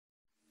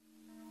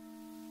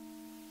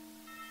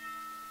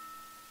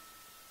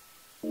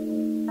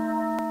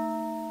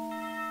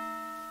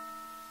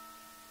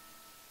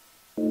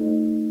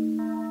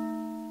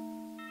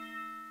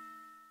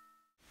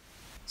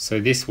So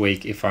this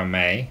week, if I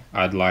may,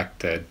 I'd like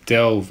to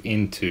delve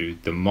into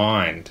the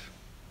mind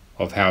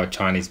of how a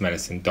Chinese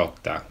medicine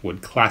doctor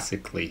would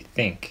classically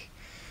think.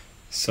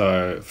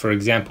 So, for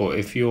example,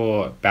 if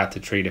you're about to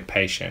treat a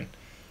patient,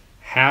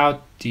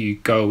 how do you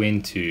go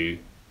into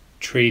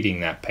treating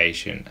that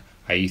patient?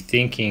 Are you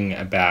thinking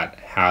about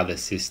how the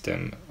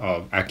system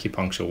of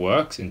acupuncture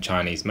works in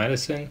Chinese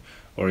medicine,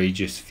 or are you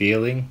just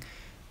feeling?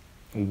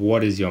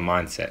 What is your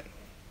mindset?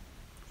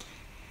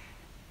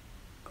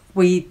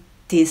 We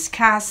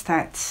discussed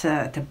that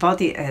the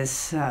body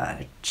is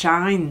a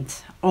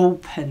giant,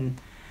 open,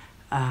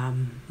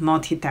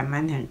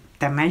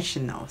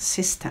 multi-dimensional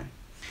system.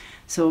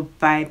 So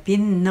by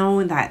being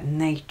known that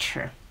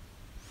nature,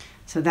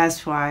 so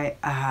that's why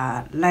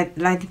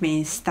let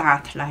me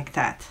start like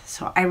that.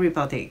 So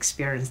everybody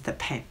experiences the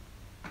pain.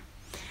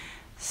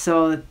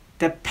 So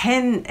the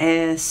pain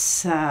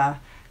is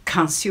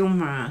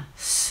consumer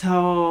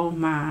so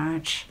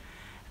much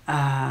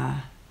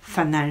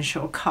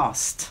financial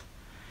cost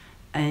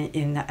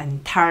in the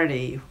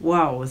entire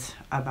world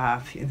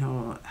about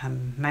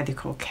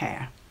medical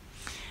care.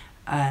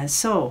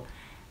 So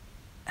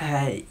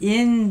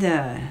in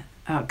the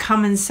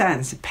common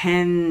sense,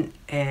 pain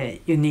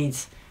you need,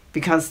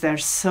 because they're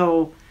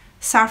so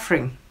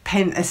suffering.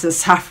 Pain is a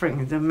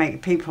suffering to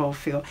make people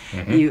feel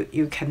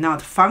you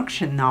cannot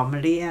function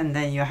normally, and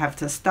then you have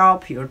to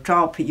stop, you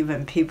drop,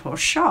 even people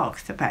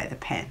shocked by the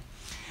pain.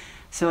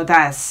 So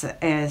that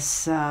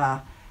is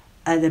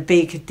the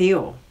big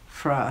deal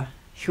for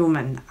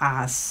human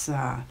as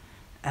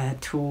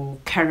to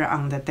carry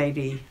on the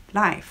daily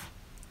life.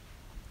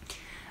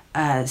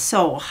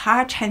 So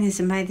how Chinese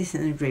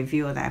medicine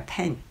review that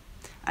pain,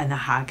 and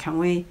how can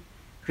we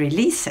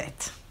release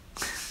it?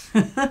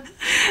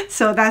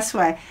 So that's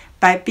why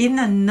by being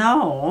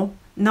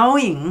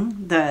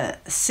knowing the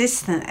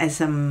system as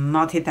a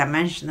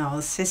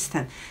multidimensional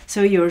system,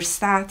 so you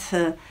start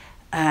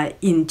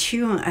in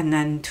tune and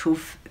then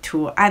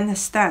to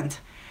understand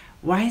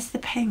where is the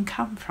pain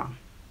come from.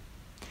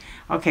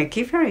 Okay,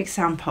 give your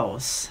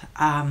examples.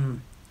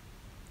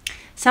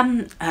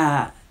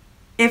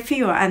 If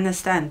you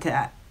understand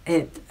that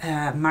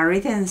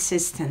Meridian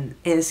system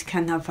is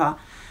kind of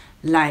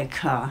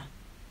like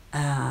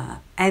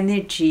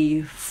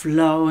energy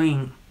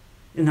flowing,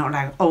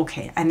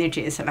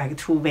 energy is like a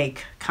two-way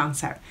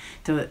concept.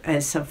 So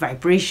it's a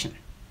vibration,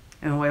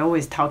 and we're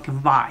always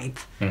talking vibe.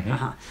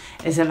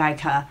 It's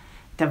like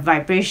the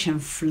vibration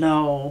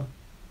flow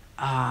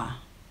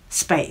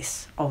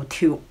space or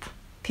tube.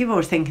 People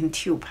are thinking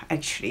tube.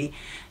 Actually,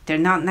 they're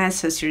not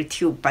necessarily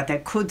tube, but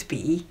there could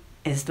be.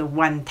 Is the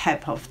one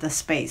type of the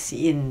space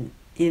in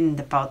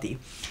the body.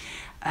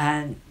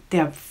 And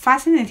the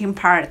fascinating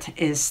part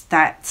is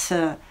that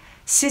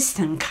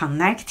system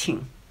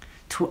connecting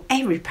to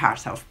every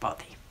part of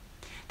body.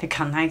 They're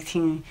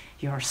connecting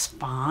your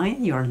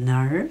spine, your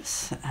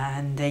nerves,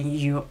 and then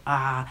you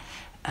are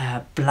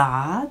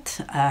blood,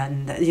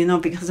 and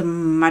because the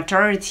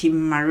majority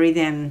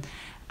meridian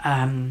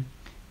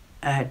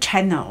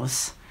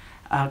channels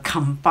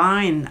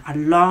combine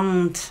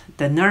along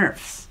the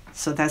nerves.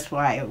 So that's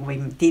why we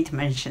did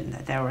mention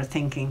that they were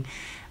thinking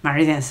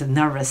meridians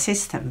nervous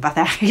system, but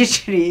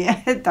actually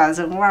it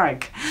doesn't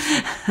work.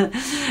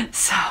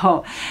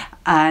 So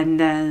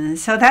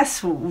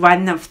that's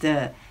one of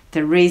the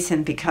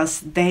reason, because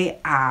they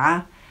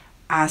are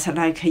as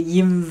like an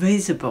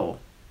invisible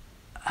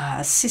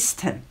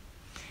system,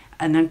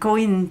 and then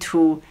going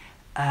to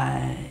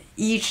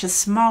each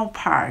small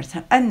part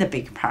and the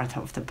big part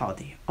of the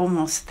body.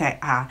 Almost they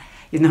are,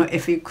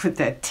 if you could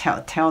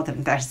tell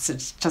them that's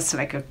just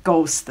like a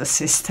ghost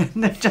system,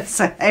 they're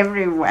just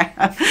everywhere,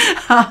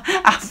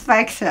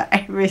 affect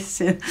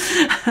everything,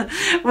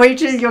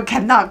 which you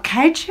cannot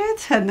catch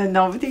it and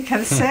nobody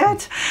can see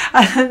it.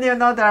 And there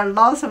are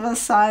lots of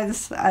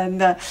signs,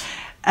 and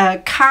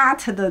cut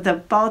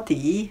the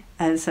body,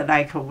 as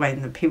like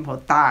when people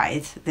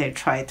died, they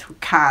try to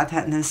cut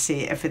and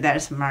see if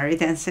there's a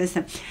meridian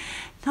system.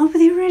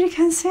 Nobody really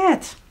can see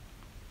it.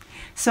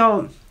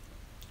 So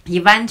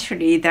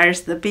eventually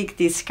there's the big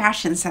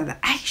discussions that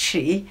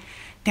actually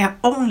they're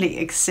only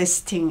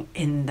existing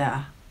in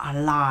the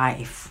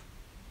alive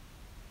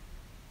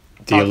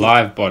body.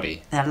 Alive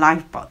body. The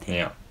alive body.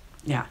 Yeah.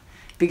 Yeah.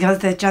 Because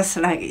they're just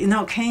like,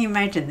 can you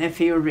imagine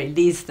if you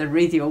release the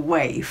radio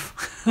wave?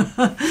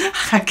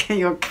 How can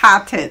you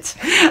cut it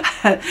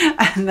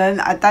and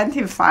then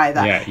identify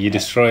that? Yeah, you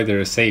destroy the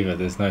receiver,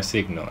 there's no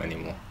signal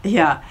anymore.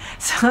 Yeah,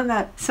 so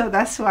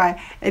that's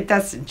why it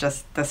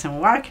doesn't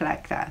work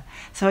like that.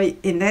 So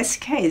in this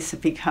case,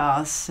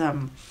 because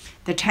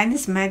the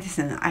Chinese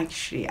medicine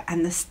actually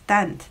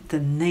understand the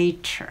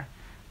nature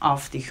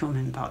of the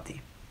human body.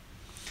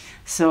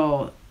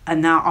 So,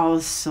 and now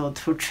also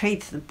to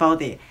treat the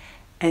body,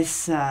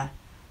 it's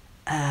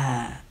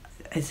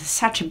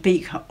such a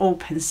big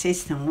open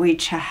system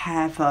which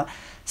have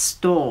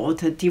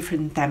stored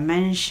different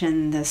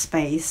dimension, the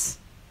space,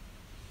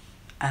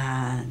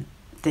 the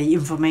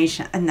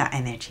information and the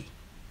energy.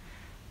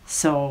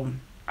 So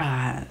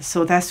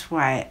that's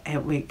why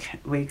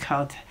we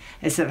call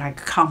it's like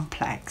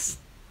complex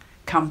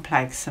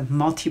complex,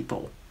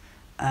 multiple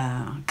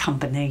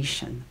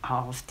combination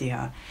of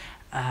their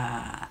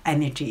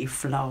energy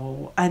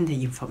flow and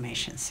the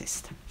information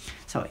system.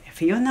 So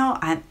if you know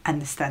and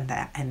understand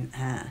that and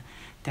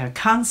their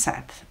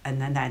concept and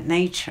then that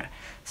nature,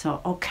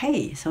 so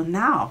okay, so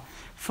now,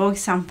 for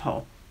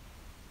example,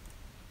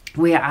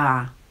 we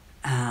are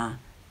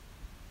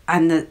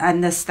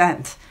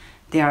understand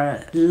there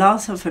are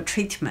lots of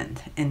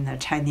treatment in the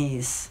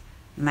Chinese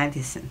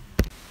medicine.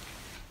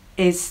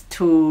 It's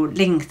to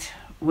linked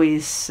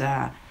with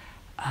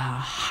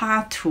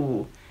how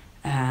to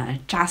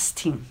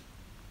adjusting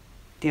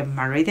the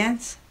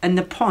meridians and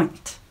the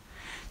point.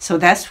 So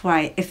that's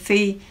why if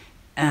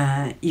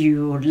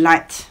you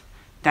let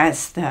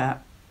that's the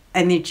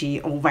energy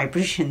or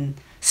vibration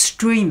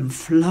stream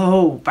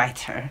flow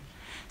better.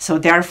 So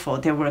therefore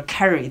they will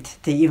carry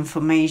the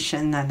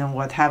information and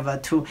whatever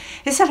to,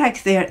 it's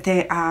like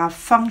they are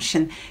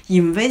function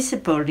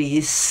invisibly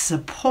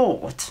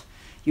support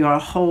your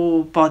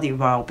whole body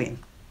well-being,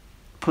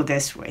 put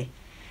this way.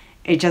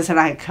 It's just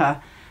like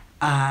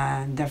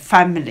the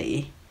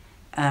family,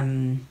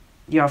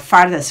 your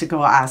fathers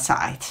go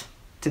outside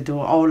to do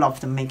all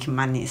of the making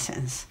money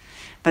sense.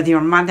 But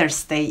your mother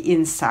stay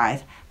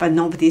inside, but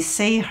nobody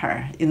see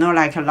her. You know,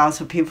 like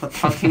lots of people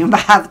talking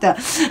about the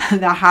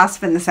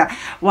husband say,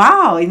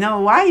 wow, you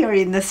know, why you're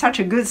in such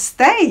a good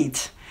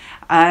state?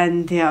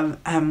 And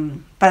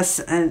but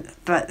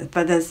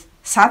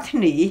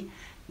suddenly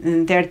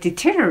they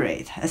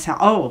deteriorate. I say,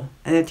 oh,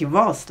 they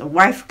divorced, the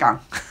wife gone.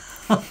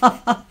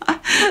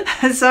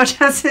 So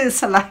just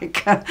is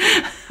like,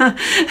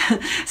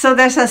 so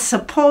there's a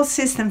support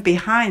system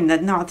behind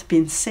that not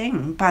being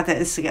seen, but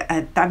it's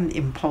damn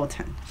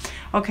important.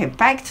 Okay,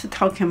 back to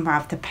talking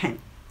about the pain.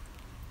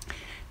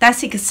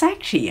 That's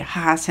exactly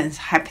what's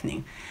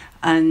happening.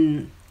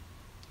 And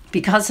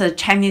because the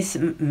Chinese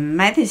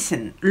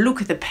medicine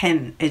look at the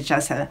pain, it's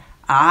just,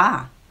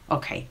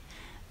 okay,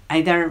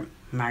 either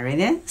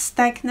meridian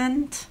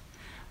stagnant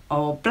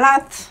or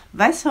blood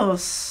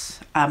vessels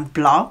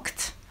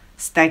blocked,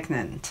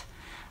 stagnant.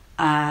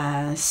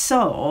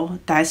 So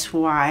that's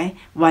why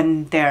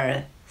when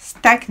they're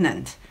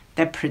stagnant,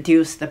 they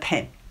produce the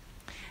pain.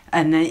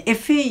 And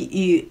if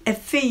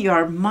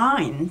your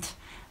mind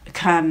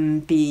can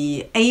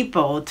be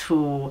able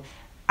to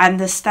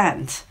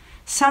understand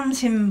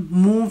something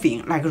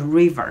moving like a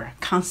river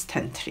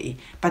constantly,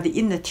 but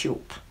in the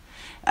tube.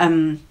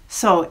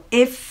 So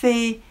if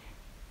the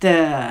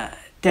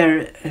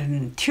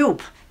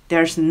tube,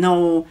 there's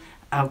no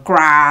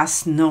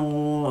grass,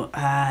 no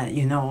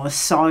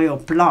soil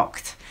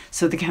blocked,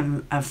 so they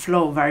can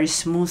flow very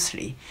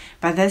smoothly.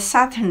 But then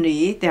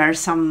suddenly there's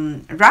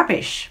some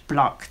rubbish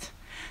blocked,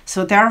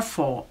 so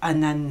therefore,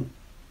 and then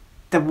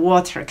the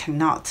water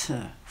cannot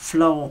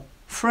flow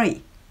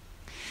free.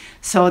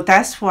 So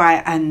that's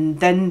why, and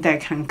then they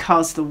can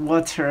cause the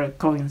water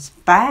going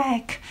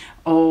back,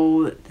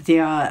 or the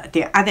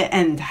other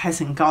end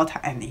hasn't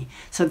got any.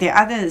 So the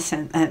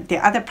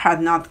other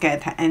part not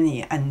get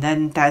any, and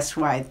then that's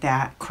why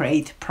that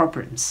create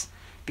problems,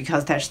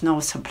 because there's no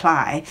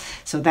supply.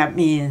 So that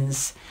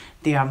means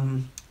the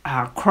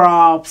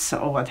crops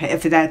or whatever,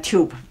 if that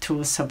tube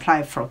to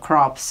supply for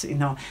crops,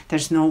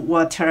 there's no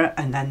water,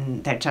 and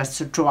then they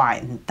just dry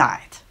and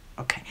died.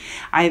 Okay,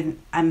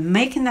 I'm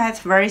making that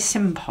very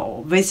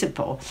simple,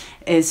 visible,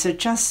 is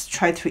just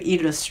try to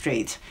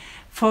illustrate.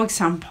 For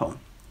example,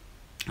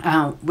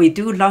 we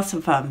do lots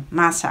of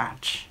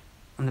massage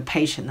on the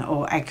patient,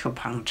 or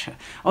acupuncture,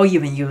 or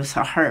even use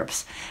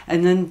herbs.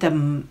 And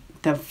then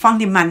the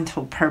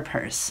fundamental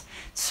purpose,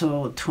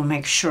 so to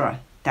make sure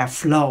that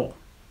flow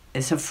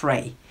is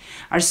free.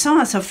 As soon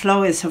as the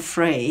flow is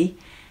free,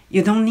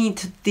 you don't need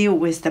to deal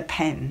with the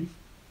pain.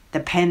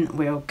 The pain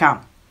will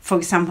gone. For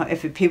example,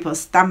 if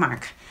people's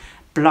stomach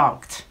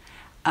blocked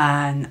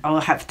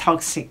or have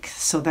toxic,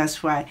 so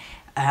that's why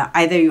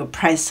either you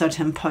press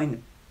certain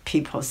point,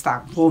 people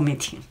start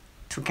vomiting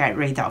to get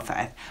rid of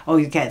it, or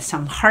you get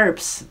some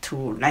herbs to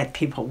let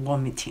people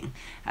vomiting,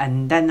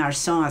 and then as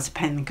soon as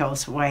pain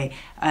goes away,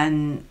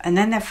 and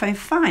then they feel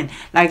fine.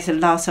 Like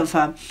lots of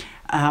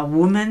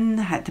women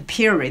had the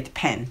period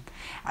pain,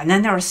 and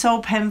then they're so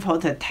painful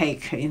to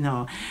take,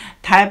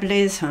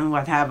 tablets and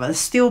whatever,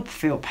 still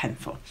feel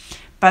painful.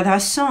 But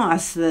as soon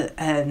as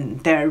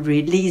they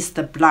release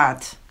the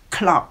blood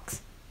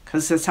clots,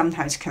 because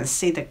sometimes you can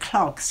see the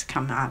clots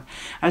come out.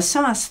 As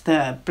soon as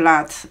the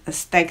blood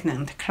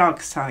stagnant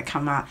clots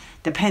come out,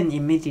 the pain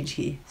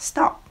immediately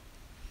stop.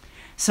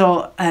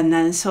 So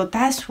so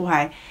that's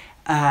why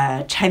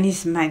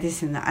Chinese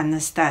medicine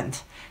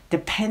understand the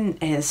pain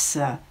is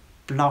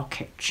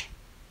blockage.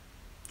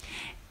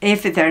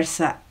 If there's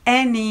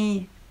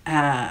any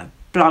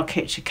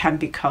blockage, can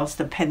be caused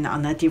the pain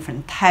on a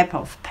different type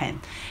of pain.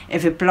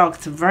 If it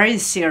blocked very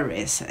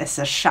serious, it's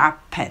a sharp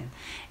pain.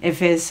 If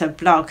it's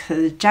blocked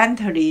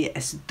gently,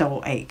 it's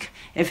dull ache.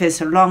 If it's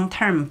a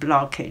long-term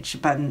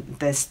blockage, but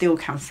they still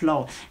can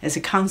flow, it's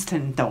a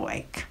constant dull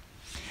ache.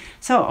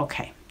 So,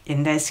 okay,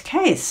 in this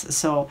case,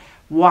 so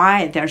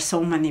why there's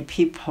so many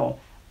people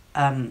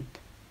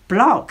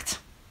blocked?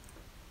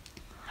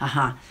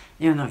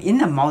 You know, in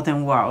the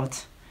modern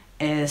world,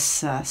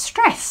 is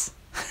stress.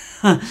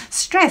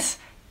 Stress,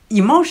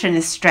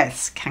 emotional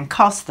stress can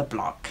cause the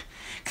block.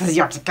 Because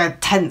you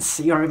get tense,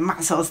 your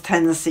muscles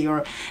tense,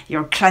 you're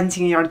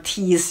clenching your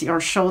teeth, your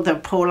shoulder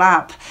pull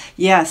up.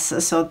 Yes,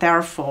 so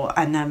therefore,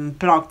 and then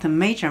block the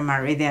major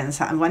meridians.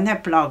 And when they're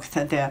blocked,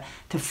 the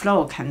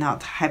flow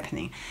cannot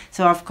happening.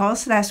 So of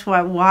course, that's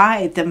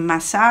why the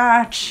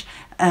massage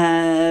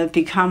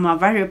become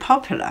very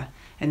popular.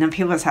 And then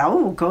people say,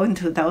 oh, go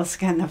into those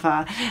kind of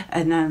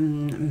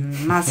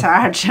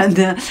massage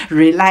and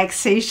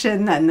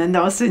relaxation, and then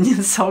those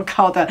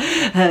so-called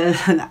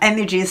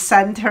energy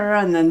center,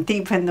 and then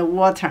deep in the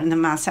water and the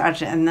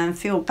massage, and then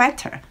feel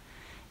better.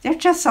 There's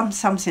just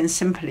something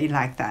simply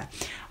like that.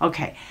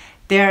 Okay,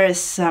 there is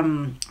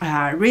some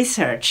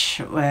research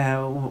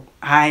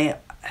I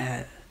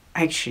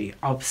actually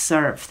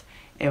observed.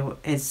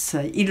 It's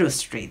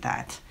illustrate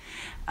that.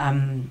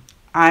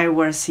 I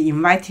was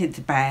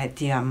invited by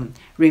the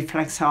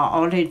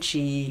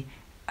Reflexology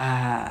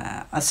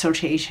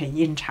Association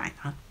in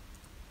China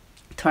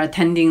to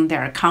attending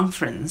their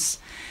conference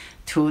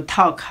to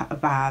talk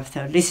about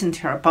listen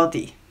to your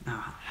body.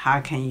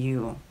 How can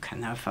you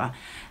kind of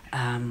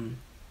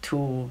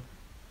to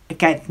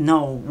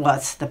know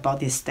what's the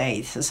body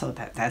state? So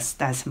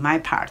that's my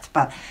part.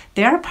 But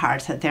their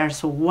part,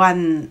 there's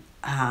one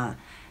kind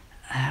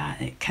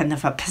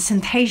of a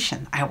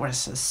presentation. I was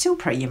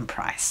super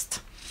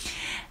impressed.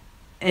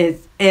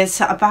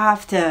 It's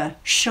about the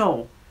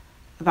show,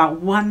 about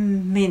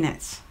 1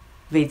 minute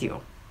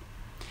video,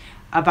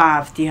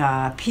 about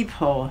the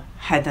people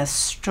had a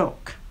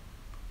stroke.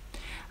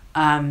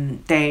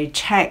 They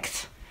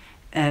checked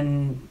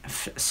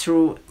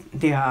through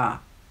their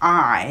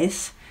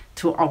eyes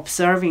to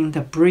observing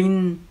the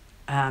brain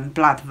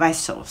blood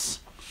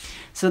vessels.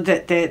 So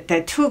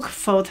they took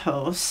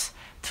photos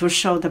to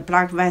show the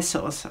blood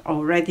vessels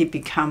already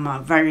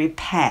become very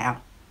pale,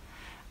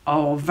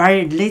 or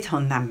very little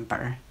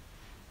number,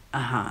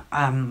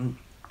 and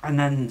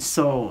then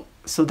so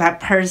that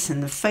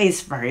person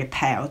face very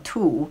pale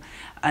too,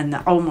 and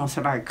almost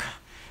like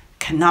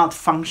cannot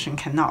function,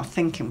 cannot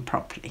thinking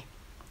properly.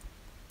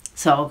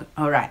 So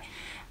all right,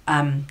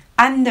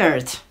 under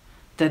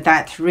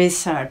that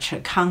research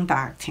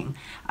conducting,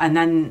 and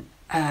then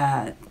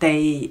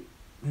they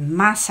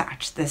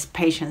massage this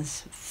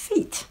patient's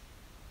feet,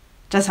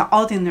 just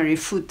ordinary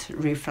foot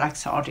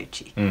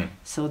reflexology.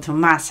 So to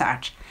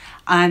massage.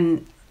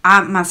 And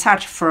I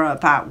massage for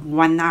about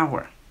 1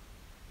 hour,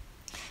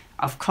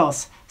 of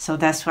course. So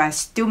that's why I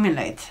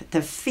stimulate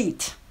the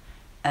feet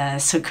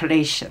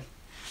circulation,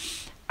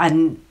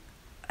 and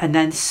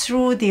then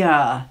through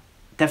the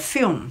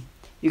film,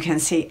 you can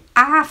see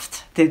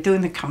after they're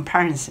doing the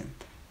comparison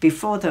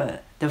before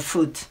the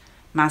foot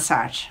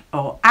massage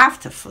or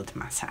after foot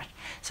massage.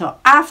 So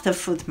after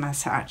foot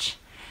massage,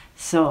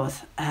 so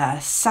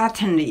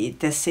certainly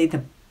they see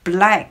the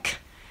black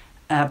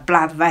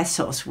blood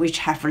vessels, which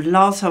have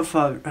lots of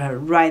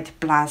red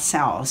blood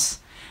cells,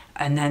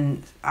 and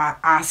then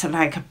are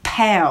like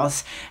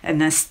pairs,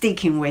 and then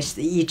sticking with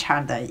each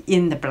other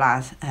in the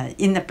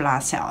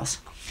blood cells.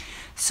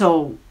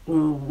 So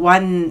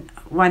when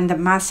the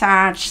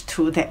massage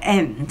to the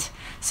end,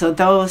 so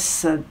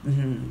those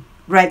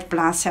red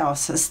blood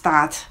cells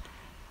start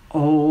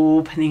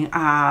opening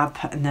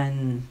up, and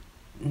then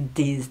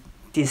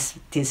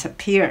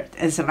disappeared.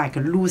 It's like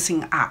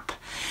losing up.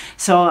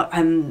 So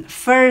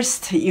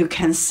first you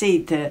can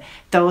see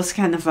those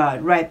kind of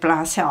red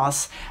blood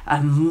cells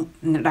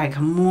like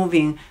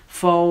moving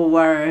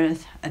forward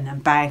and then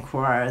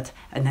backward,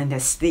 and then they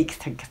stick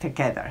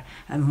together,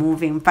 and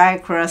moving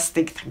backward,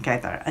 stick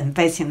together, and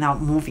basically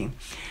not moving.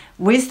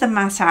 With the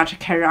massage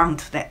carry on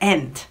to the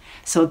end,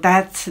 so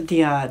that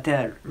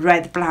the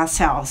red blood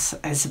cells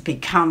has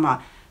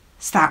become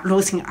start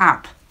losing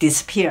up,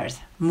 disappeared,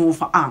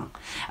 move on,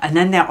 and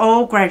then they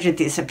all gradually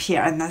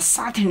disappear, and then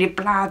suddenly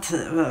blood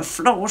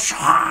flows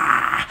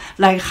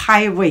like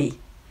highway,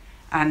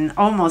 and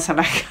almost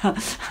like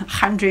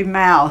 100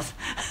 miles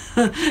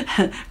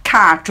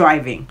car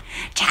driving,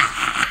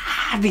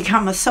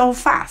 become so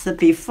fast.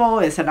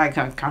 Before it's like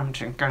a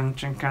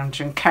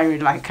carry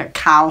like a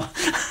cow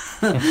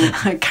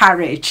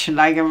carriage,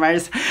 like a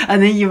verse,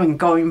 and then even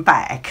going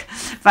back.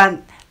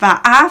 But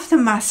after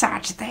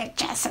massage, they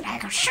just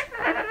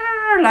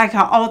like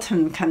an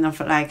autumn kind of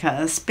like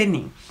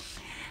spinning.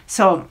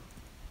 So,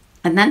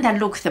 and then they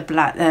look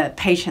the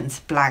patient's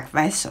blood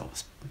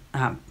vessels.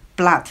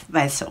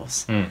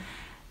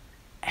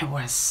 It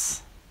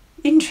was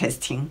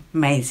interesting,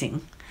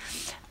 amazing.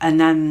 And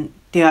then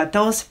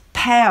those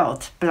pale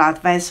blood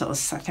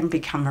vessels then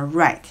become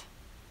red,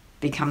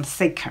 become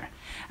thicker.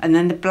 And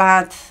then the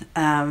blood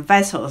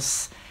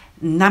vessels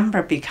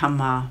number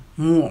become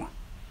more.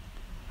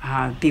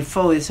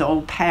 Before it's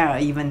all pale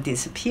even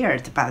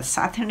disappeared, but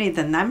suddenly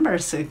the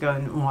numbers are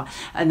going more.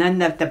 And then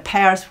the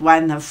pairs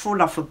when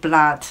full of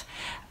blood,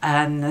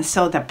 and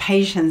so the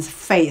patient's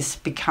face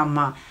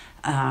become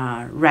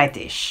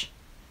reddish.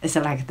 It's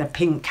like the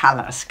pink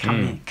colors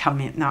coming,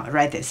 not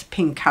reddish,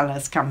 pink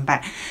colors come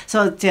back.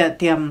 So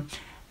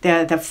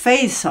the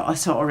face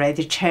also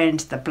already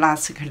changed. The blood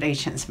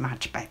circulation is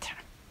much better.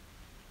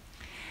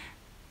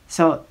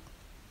 So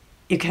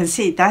you can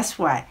see that's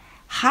why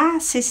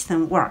heart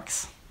system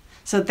works.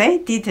 So they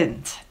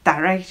didn't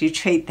directly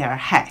treat their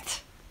head.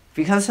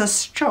 Because of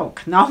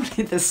stroke,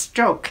 normally the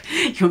stroke,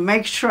 you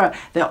make sure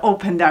they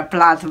open their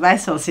blood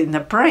vessels in the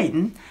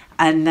brain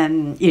and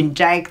then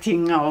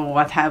injecting or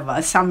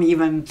whatever. Some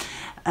even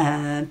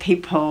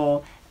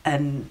people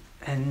and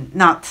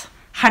not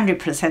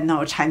 100%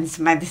 know Chinese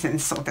medicine,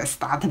 so they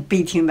start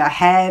beating the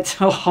head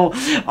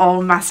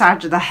or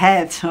massage the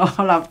head,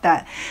 all of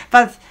that.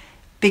 But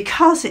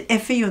because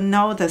if you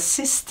know the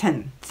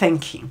system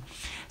thinking,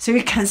 so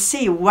you can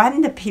see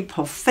when the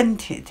people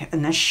fainted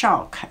and the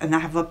shock and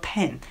have a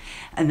pain,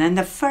 and then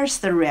the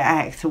first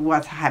react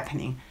what's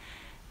happening,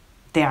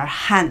 their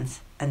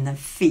hands and the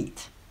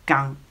feet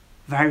gone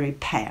very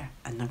pale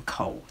and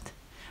cold,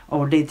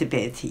 or a little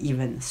bit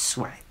even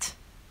sweat.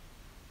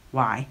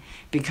 Why?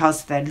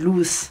 Because they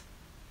lose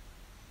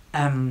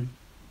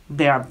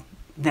their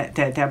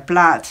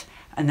blood,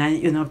 and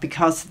then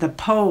because the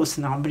pulse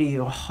normally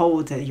you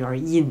hold your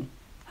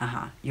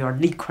your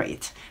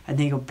liquid and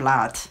then your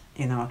blood,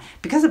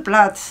 because the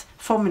blood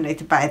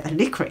formulated by the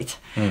liquid.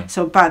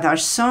 So, but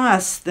as soon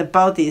as the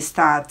body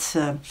starts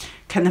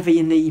kind of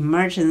in the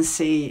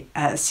emergency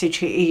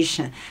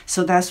situation,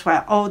 so that's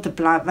why all the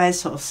blood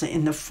vessels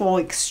in the full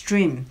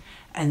extreme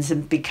and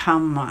then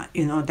become,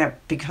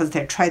 that because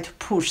they try to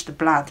push the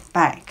blood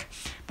back,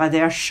 but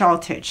there are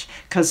shortage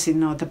because,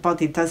 the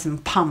body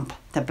doesn't pump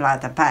the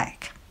blood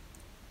back.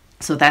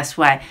 So that's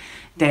why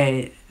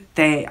they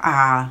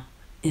are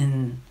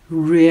in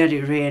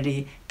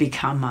really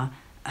become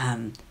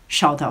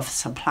short of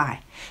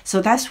supply.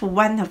 So that's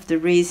one of the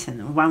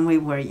reasons when we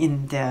were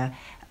in the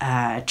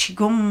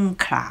Qigong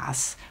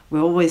class, we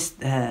always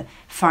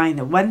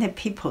find when the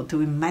people do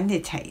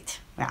meditate,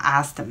 we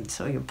ask them,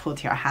 so you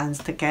put your hands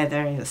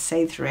together, you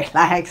sit,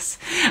 relax,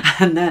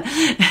 and then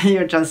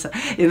you just,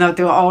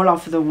 do all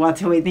of the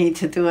what we need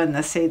to do and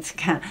the sit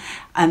can.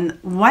 And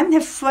when they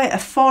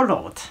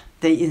followed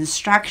the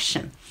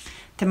instruction,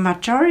 the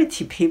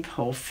majority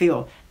people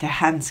feel their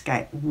hands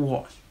get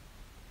warm.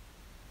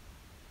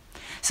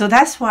 So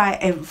that's why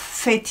it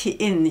fit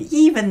in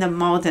even the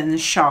modern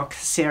shock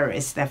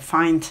series. They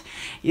find,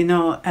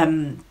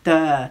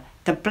 the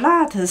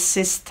blood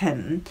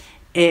system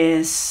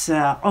is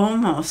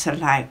almost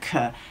like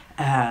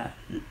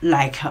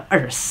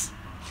Earth.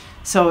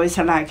 So it's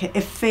like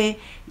if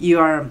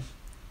you're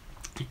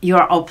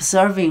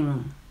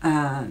observing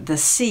the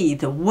sea,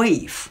 the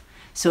wave.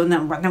 So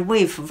then when the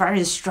wave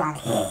very strong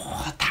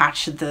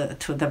touch to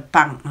the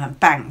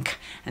bank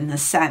and the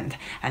sand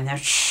and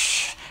then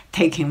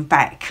taking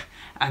back,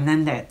 and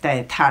then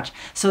they touch.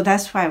 So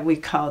that's why we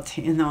call it,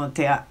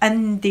 the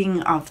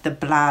ending of the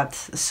blood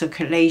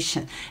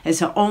circulation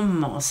is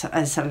almost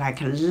as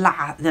like a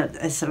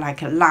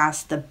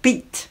last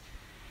beat,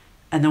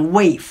 and a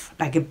wave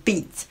like a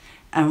beat.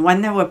 And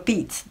when they were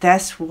beat,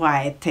 that's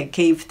why they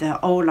gave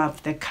all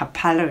of the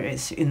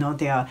capillaries,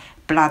 their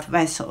blood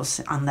vessels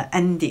on the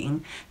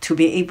ending to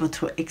be able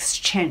to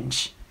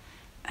exchange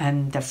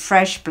and the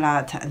fresh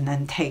blood and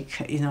then take,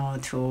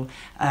 to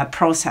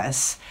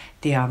process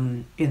the,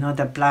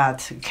 the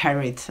blood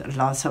carried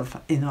lots of,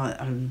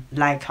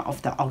 lack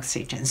of the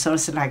oxygen. So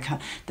it's like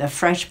the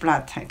fresh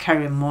blood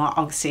carry more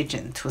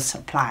oxygen to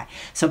supply.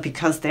 So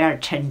because they are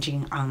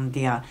changing on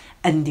the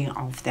ending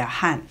of their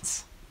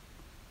hands.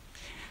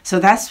 So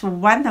that's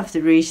one of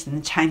the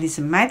reasons Chinese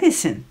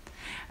medicine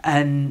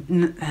and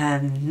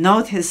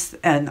notice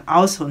and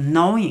also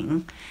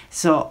knowing.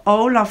 So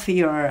all of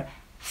your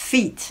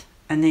feet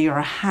and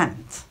your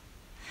hands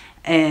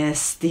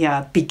is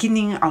the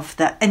beginning of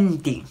the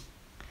ending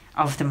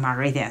of the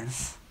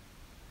meridians.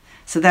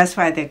 So that's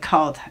why they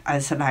call it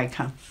as like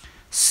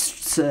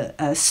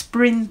a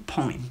spring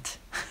point,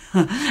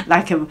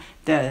 like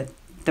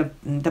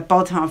the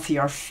bottom of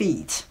your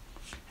feet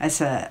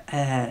as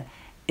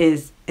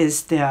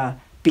is the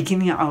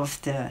beginning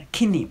of the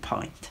kidney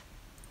point,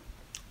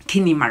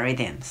 kidney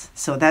meridians.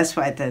 So that's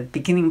why the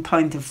beginning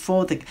point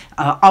for the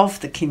of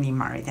the kidney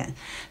meridian.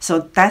 So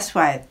that's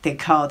why they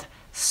called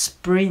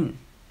spring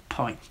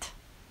point.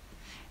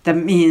 That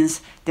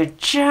means there's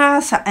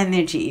just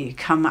energy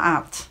come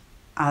out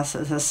as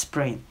the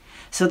spring.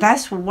 So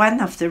that's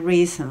one of the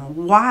reasons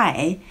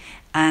why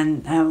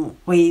and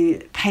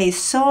we pay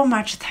so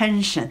much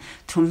attention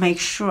to make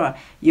sure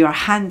your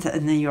hand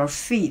and your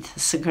feet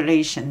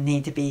circulation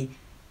need to be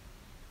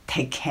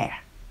take care.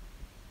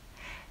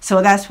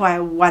 So that's why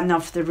one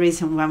of the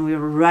reasons when we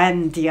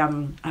ran the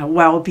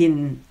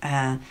well-being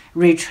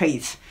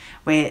retreat,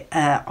 we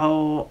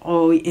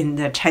all in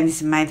the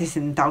Chinese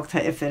medicine doctor,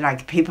 if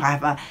like people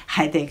have a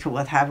headache or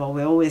whatever,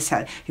 we always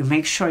said you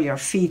make sure your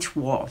feet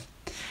warm.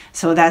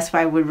 So that's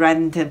why we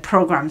ran the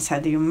program,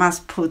 said you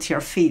must put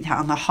your feet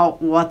on the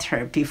hot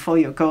water before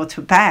you go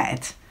to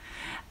bed.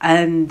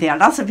 And there are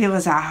lots of people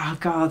say, oh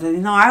God,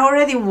 I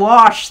already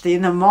washed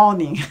in the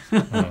morning.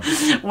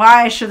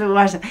 Why should I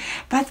wash?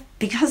 But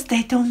because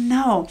they don't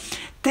know,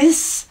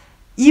 this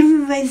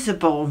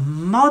invisible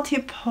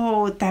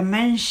multiple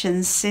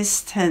dimension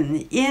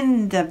system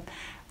in the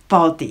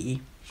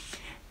body.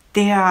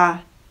 They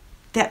are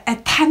the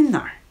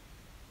antenna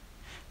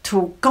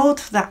to go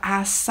to the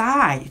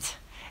outside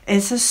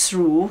is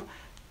through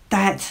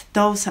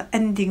those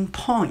ending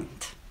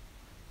point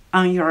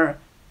on your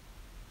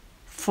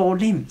four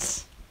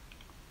limbs.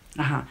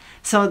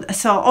 So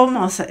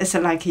almost it's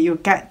like you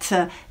get,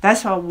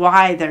 that's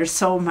why there's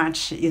so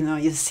much,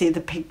 you see the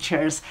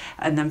pictures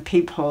and then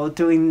people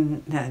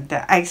doing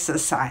the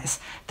exercise,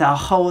 they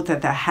hold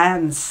the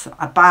hands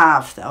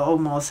above,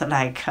 almost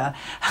like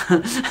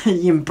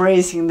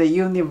embracing the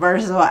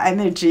universal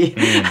energy.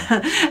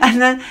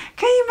 And then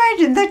can you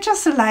imagine, they're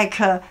just like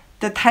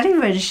the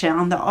television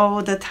on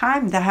all the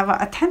time, they have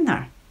an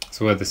antenna.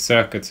 So where the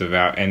circuits of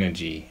our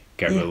energy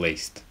get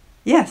released.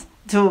 Yes,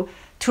 to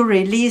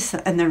release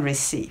and then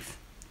receive.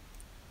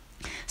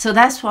 So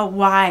that's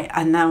why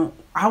and then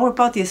our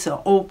bodies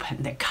are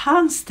open, they're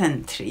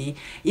constantly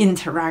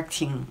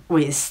interacting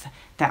with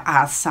the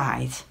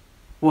outside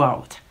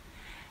world,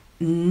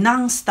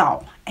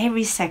 non-stop,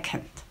 every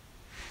second.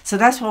 So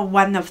that's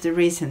one of the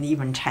reasons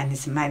even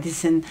Chinese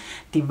medicine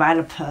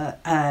developed,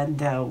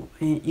 lots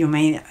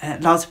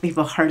of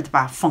people heard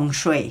about feng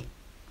shui.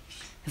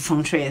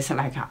 Feng shui is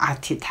like an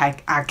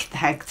architect,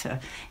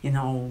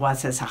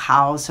 what's a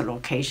house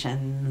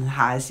location,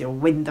 has your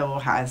window,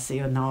 has, the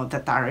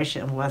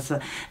direction, what's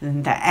the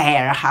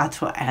air, how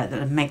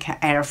to make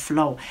air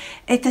flow.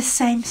 It's the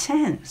same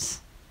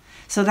sense.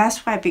 So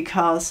that's why,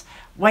 because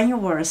when you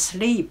were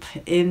asleep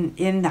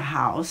in the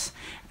house,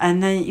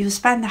 and then you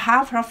spend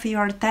half of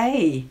your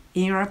day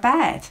in your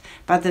bed,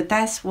 but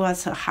that's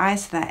what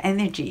has the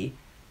energy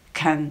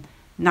can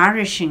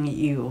nourishing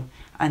you.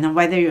 And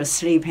whether you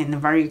sleep in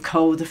very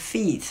cold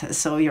feet,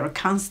 so you're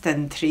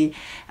constantly,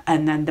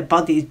 and then the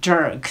body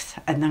jerks,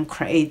 and then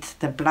create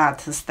the blood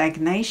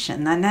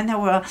stagnation, and then it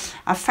will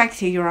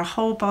affect your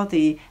whole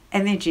body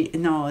energy,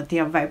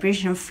 the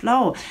vibration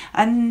flow,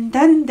 and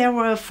then there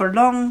will, for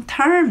long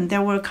term,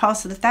 there will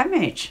cause the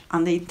damage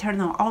on the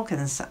internal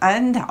organs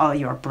and all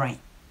your brain.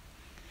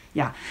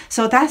 Yeah,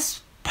 so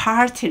that's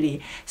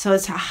partly. So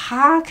it's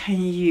how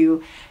can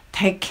you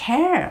take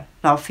care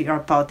of your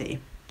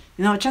body?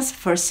 Just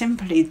for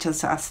simply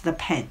just as the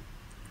pain.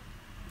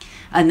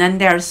 And then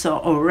there's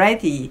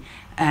already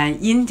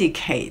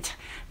indicate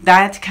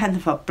that kind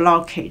of a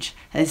blockage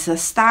is a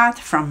start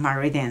from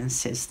meridian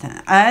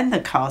system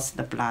and cause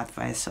the blood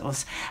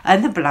vessels.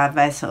 And the blood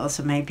vessels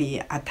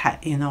maybe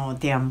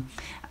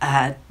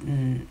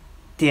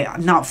they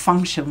not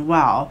function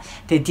well.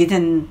 They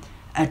didn't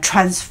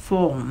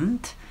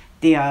transformed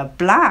their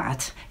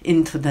blood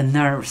into the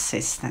nerve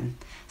system.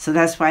 So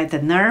that's why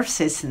the nerve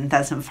system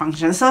doesn't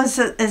function. So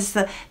it's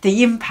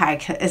the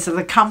impact is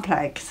the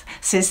complex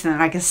system,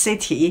 like a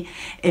city.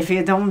 If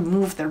you don't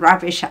move the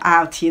rubbish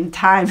out in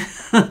time,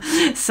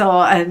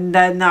 and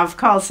then of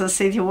course the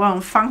city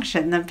won't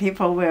function, and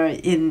people will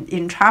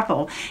in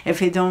trouble. If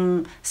you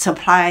don't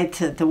supply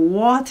the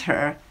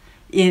water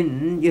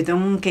in, you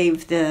don't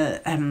give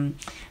the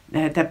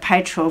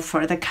petrol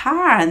for the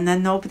car, and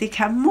then nobody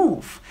can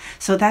move.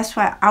 So that's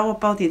why our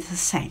body is the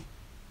same.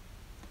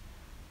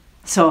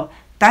 So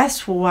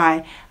that's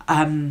why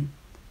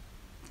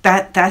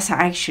that's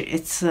actually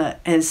it's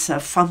a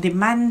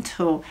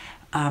fundamental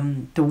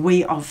the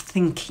way of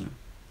thinking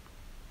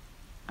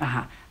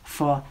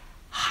for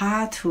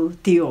how to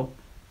deal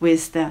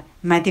with the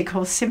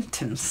medical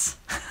symptoms.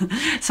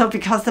 So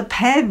because the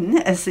pain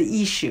is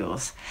the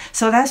issues,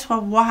 so that's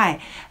why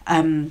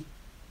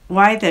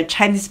the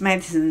Chinese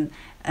medicine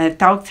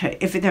doctor,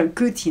 if they're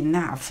good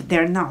enough,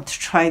 they're not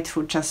try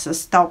to just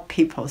stop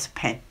people's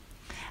pain.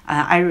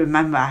 I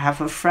remember I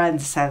have a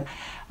friend said,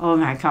 "Oh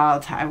my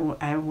God, I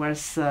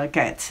was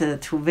get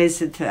to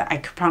visit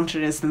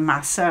acupuncturist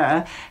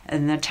masseur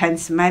in the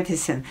Chinese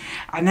medicine,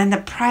 and then the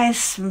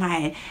price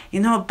my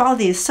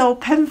body is so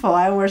painful.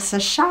 I was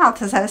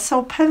shocked. It's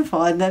so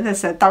painful, and then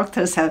the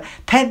doctor said,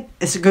 pain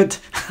is good."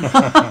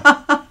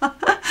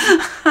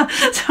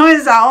 So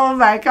it's like, oh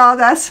my God,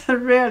 that's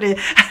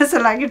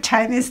like a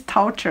Chinese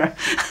torture.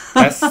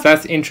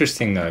 That's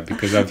interesting though,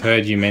 because I've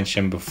heard you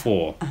mention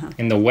before,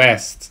 in the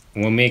West,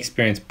 when we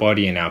experience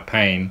body in our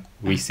pain,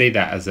 we see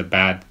that as a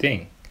bad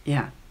thing.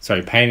 Yeah.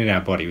 Sorry, pain in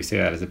our body, we see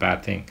that as a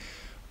bad thing.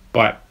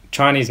 But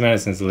Chinese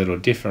medicine is a little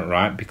different,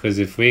 right? Because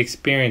if we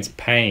experience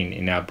pain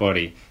in our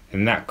body,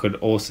 then that could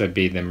also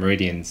be the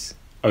meridians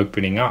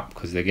opening up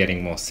because they're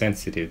getting more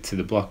sensitive to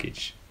the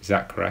blockage. Is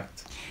that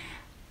correct?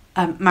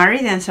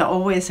 Meridians are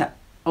always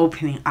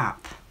opening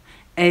up.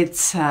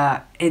 It's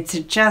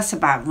just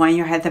about when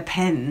you had the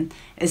pain,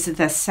 it's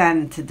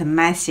sent the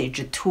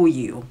message to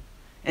you.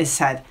 It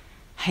said,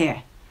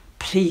 "Here,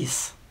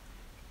 please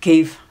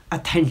give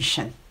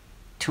attention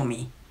to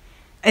me."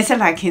 It's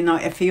like,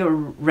 if you're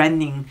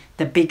running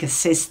the big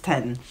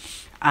system,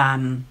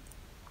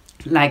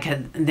 like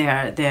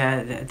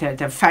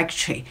their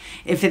factory.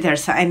 If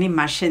there's any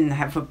machine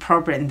have a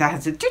problem, that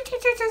has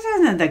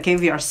they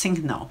give you a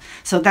signal.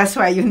 So that's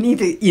why you need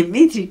to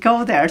immediately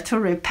go there to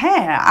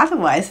repair.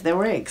 Otherwise, they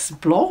will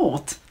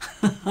explode.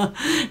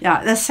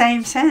 Yeah, the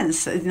same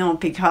sense,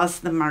 because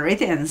the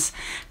meridians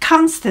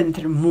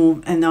constantly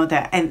move.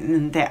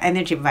 The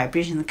energy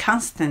vibration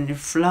constantly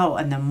flow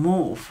and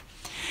move.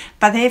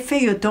 But if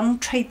you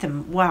don't treat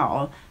them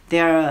well,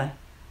 the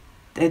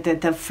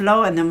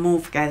flow and the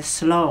move gets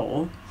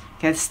slow,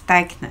 gets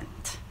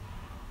stagnant.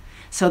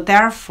 So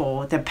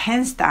therefore, the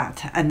pen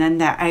start, and then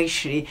there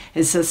actually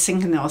is a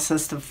signal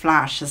says to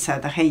flash,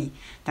 said, hey,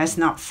 that's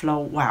not flow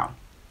well.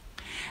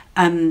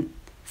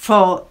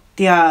 For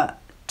the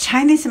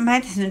Chinese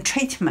medicine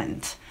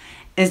treatment,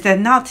 is that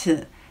not,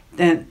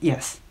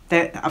 yes,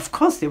 of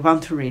course they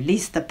want to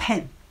release the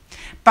pain,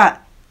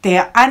 but they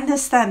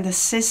understand the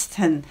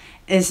system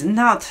is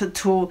not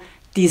to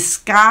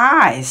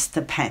disguise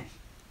the pain.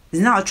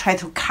 It's not try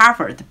to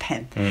cover the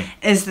pain.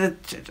 It's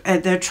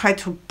they try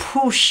to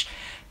push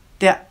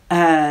the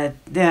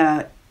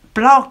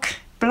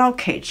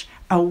blockage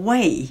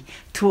away,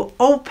 to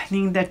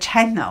opening the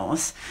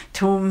channels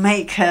to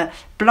make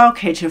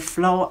blockage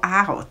flow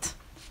out.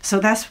 So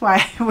that's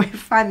why we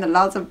find a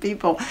lot of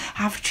people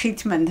have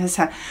treatment and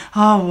say,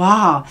 oh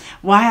wow,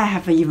 why I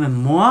have even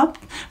more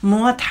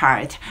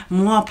tired,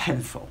 more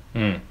painful.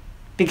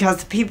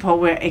 Because people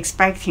were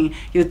expecting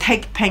you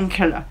take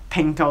painkiller,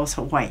 pain goes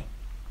away.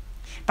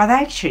 But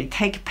actually,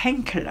 take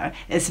painkiller,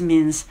 it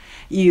means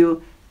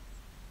you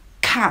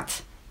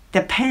cut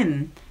the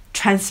pain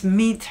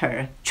transmit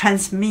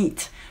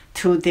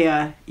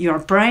to your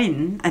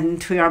brain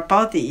and to your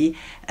body.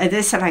 It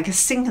is like a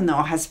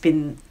signal has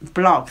been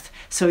blocked,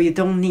 so you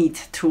don't need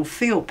to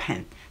feel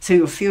pain. So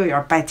you feel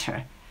you're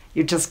better.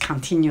 You just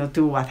continue to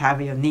do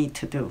whatever you need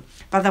to do.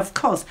 But of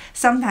course,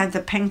 sometimes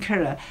the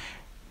painkiller,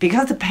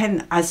 because the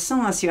pain, as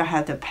soon as you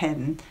had the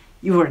pain,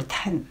 you were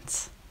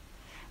tense.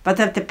 But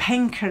if the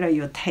painkiller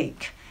you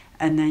take,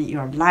 and then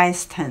you're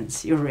less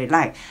tense, you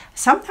relax.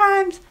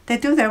 Sometimes they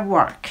do their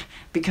work,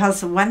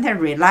 because when they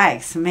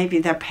relax, maybe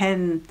the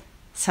pain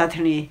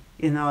certainly,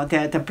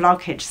 the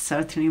blockage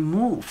certainly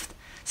moved.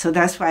 So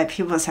that's why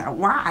people say,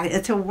 wow,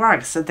 it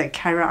works, so they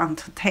carry on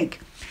to take.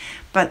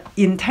 But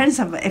in terms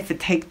of if it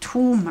take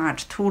too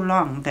much, too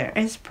long, there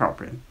is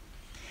problem.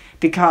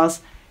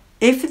 Because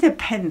if the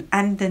pain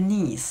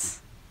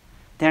underneath,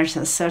 there's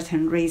a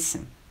certain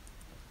reason.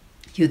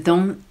 You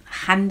don't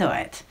handle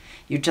it.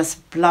 You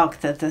just block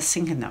the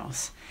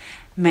signals.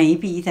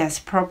 Maybe that's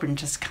problem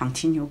just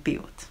continue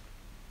build.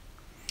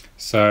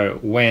 So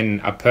when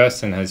a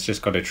person has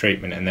just got a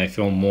treatment and they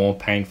feel more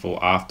painful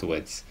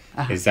afterwards,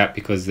 is that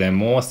because they're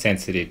more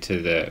sensitive to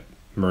their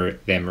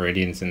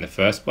meridians in the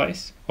first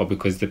place, or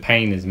because the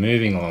pain is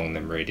moving along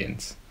the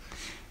meridians?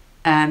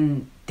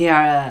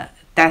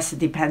 That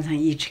depends on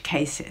each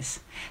cases.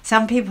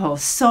 Some people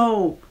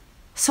so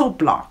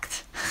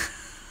blocked.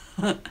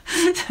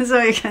 So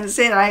you can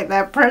see like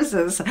that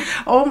person's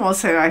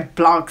almost like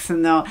blocks,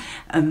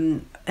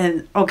 and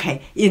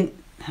okay,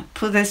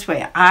 put this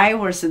way, I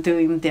was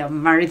doing the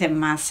meridian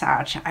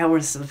massage. I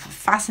was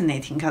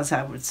fascinating because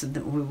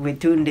we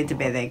do a little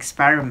bit of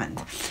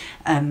experiment,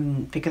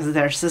 because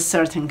there's a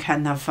certain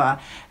kind of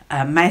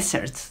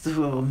method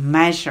to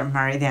measure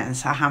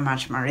meridians, how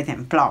much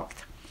meridian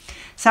blocked.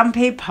 Some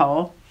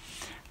people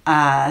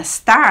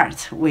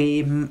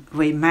we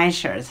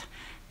measured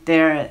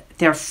there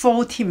are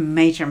 40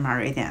 major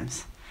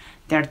meridians.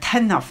 There are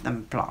 10 of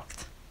them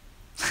blocked.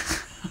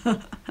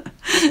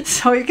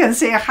 So you can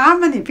see how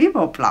many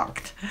people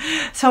blocked.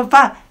 So,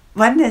 but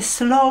when they're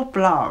slow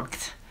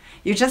blocked,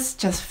 you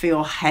just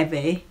feel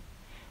heavy,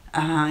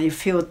 you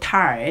feel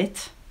tired,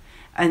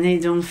 and you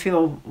don't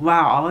feel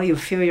well, you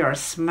feel you're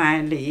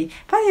smelly,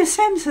 but your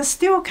senses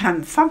still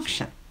can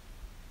function.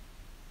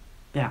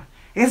 Yeah,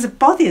 because the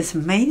body is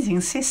an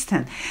amazing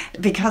system,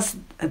 because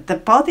the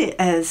body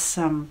is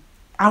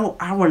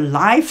our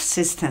life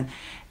system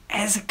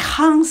is a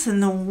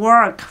constant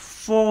work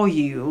for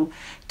you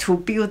to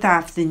build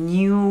up the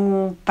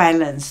new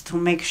balance to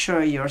make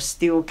sure you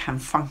still can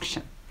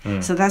function.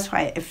 So that's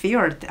why if you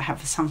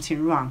have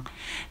something wrong,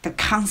 the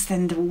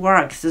constant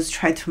work is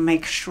try to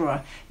make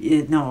sure,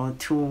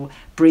 to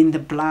bring the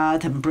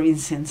blood and bring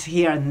things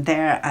here and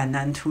there, and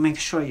then to make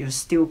sure you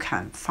still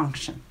can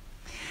function.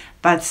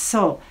 But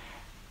so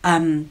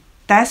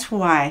that's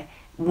why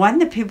when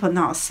the people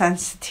not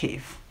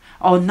sensitive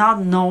or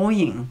not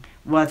knowing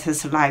what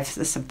his life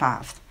is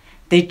about,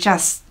 they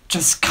just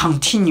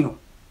continue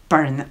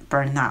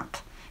burn up,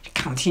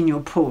 continue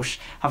push.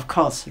 Of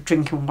course,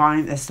 drinking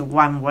wine is the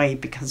one way,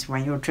 because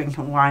when you're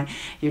drinking wine,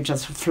 you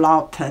just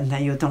flop and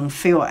then you don't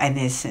feel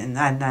anything,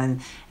 and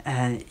then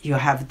you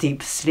have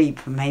deep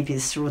sleep, maybe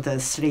through the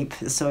sleep,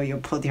 so you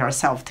put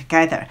yourself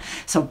together.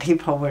 So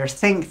people will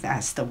think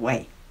that's the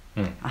way.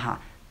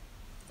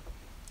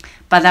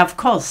 But of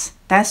course,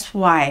 that's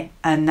why,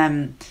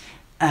 and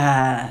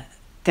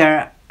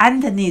they're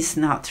underneath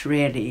not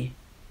really,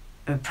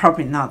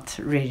 probably not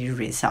really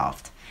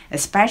resolved,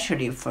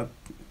 especially for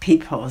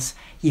people's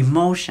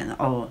emotion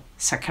or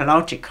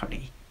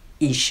psychologically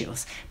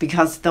issues,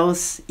 because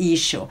those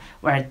issues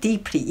will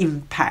deeply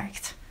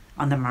impact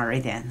on the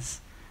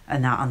meridians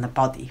and on the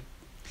body.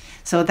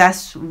 So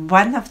that's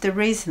one of the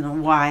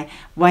reasons why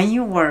when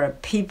you were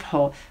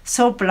people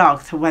so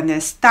blocked, when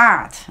they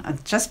start,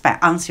 just by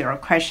answer your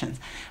questions,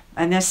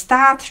 when they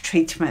start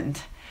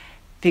treatment,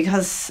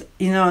 because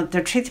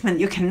the treatment,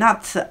 you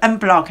cannot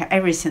unblock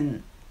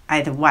everything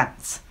at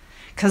once,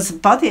 because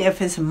body,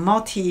 if it's a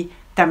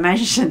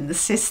multi-dimension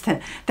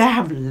system, they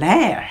have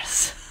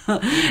layers.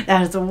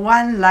 There's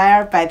one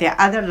layer by the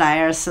other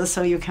layers,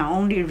 so you can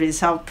only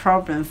resolve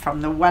problem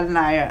from the one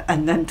layer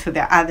and then to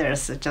the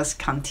others, just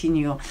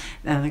continue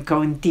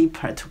going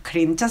deeper to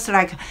clean. Just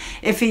like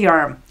if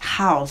your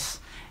house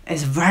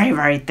is very,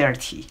 very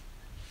dirty,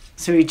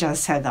 so you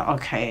just said,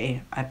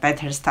 okay, I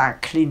better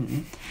start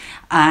cleaning.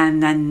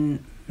 And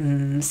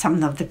then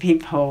some of the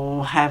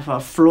people have a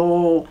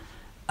floor,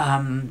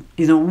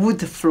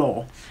 wood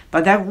floor,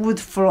 but that wood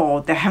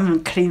floor, they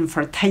haven't cleaned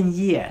for 10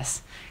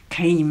 years.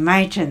 Can you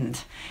imagine,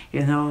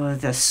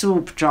 the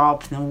soup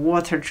drop, the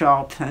water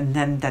drop, and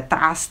then the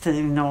dust,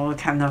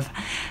 kind of.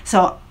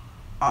 So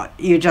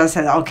you just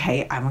said,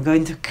 okay, I'm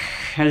going to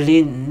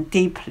clean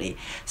deeply.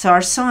 So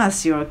as soon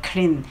as you're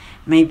clean,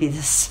 maybe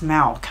the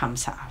smell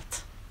comes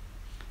out.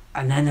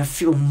 And then I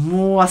feel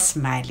more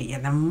smelly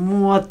and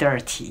more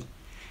dirty.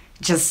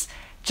 Just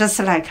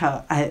like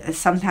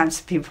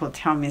sometimes people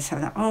tell me,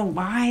 oh,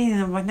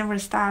 why whenever I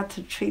start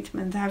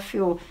treatment, I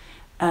feel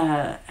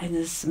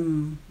it's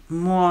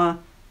more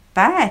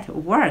bad,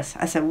 worse.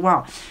 I said,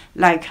 well,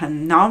 like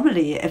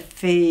normally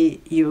if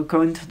you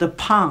go into the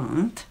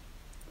pond,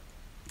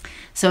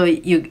 so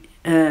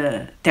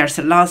there's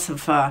lots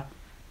of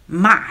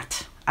mud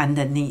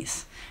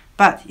underneath,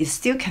 but you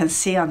still can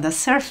see on the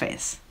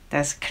surface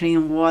there's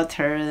clean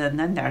water, and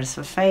then there's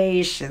a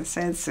fish, and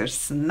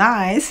it's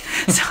nice.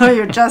 So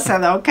you just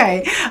said,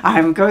 okay,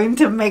 I'm going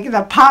to make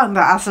the pond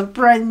as a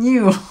brand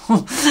new.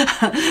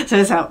 So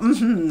you said,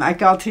 I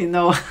got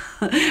to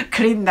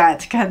clean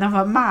that kind of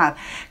a mud.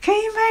 Can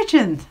you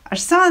imagine?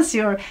 As soon as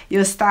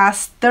you start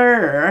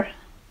stir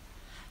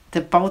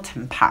the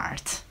bottom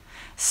part,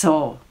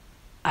 so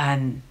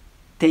and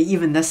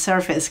even the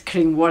surface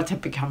clean water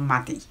become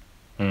muddy.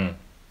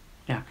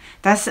 Yeah,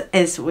 that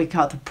is we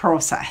call the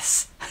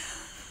process.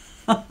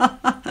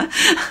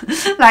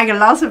 Like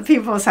lots of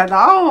people said,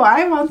 oh,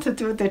 I want to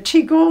do the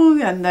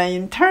Qigong and the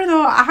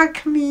internal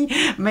alchemy,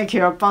 make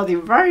your body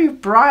very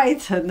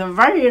bright and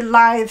very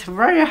light,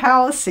 very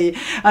healthy.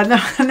 And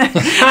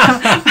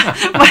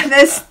when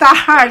they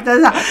start, they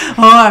say,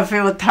 oh, I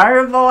feel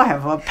terrible, I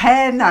have a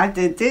pain, I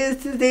did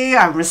this today,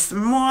 I'm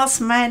more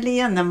smelly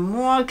and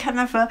more kind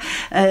of,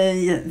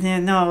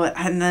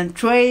 and a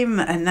dream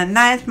and a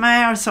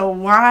nightmare. So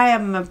why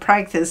am I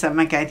practice? Am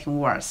I getting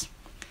worse?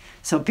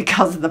 So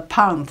because the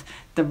pond,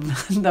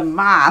 the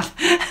mud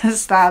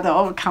start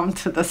all come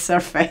to the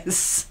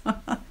surface.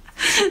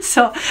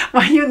 So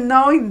when you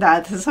knowing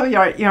that, so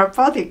your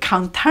body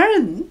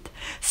contained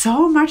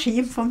so much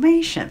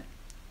information.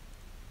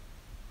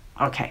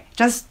 Okay,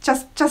 just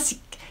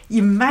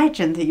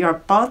imagine that your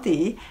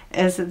body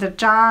is the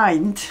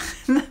giant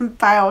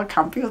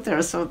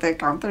biocomputer, so they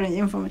contain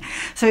information.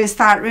 So you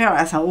start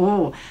realizing,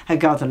 oh, I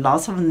got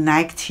lots of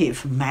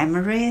negative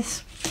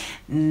memories,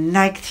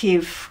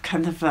 negative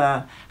kind of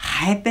a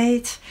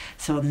habit.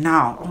 So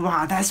now,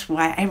 wow, that's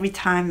why every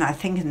time I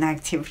think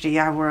negatively,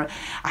 I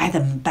had a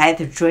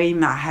bad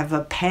dream, I have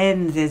a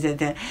pain,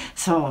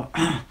 so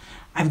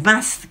I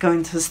must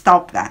going to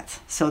stop that.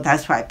 So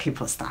that's why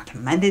people start to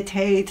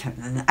meditate and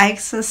then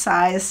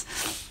exercise.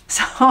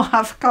 So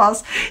of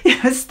course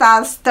you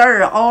start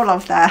stir all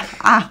of that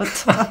out.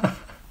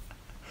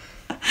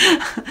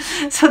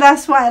 So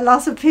that's why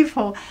lots of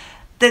people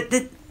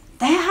they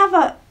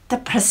have the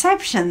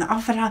perception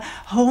of the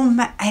whole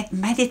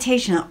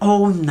meditation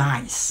all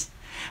nice,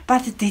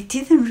 but they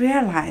didn't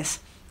realize.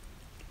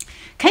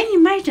 Can you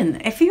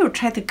imagine if you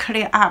try to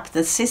clear up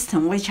the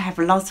system which have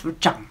lots of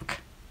junk?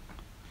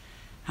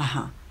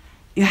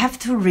 You have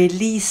to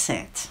release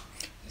it.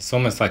 It's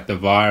almost like the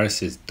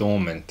virus is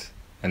dormant,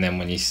 and then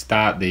when you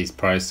start these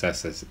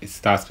processes, it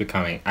starts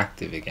becoming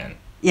active again.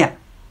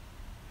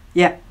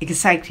 Yeah,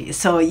 exactly.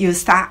 So you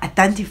start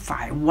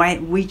identify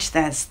which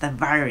that's the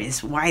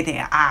virus, why they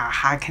are,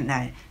 how can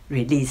I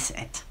release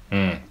it.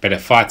 But it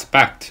fights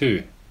back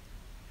too.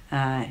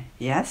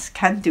 Yes,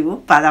 can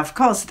do, but of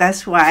course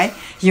that's why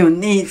you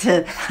need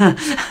to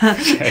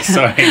Okay,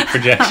 sorry,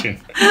 projection.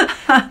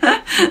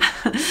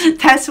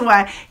 That's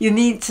why you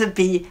need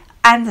to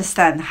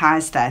understand how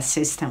that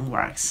system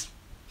works.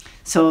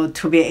 So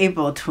to be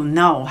able to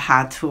know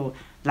how to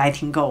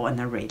letting go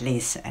and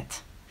release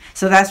it.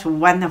 So that's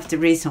one of the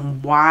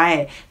reasons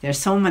why there's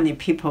so many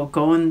people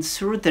going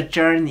through the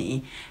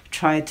journey,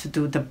 try to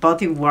do the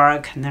body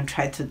work and then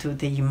try to do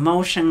the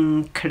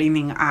emotion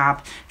cleaning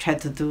up, try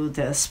to do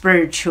the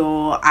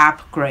spiritual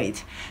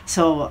upgrade.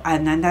 So,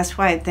 and then that's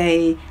why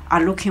they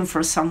are looking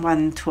for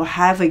someone to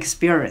have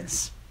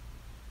experience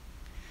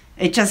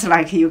It's just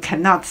like you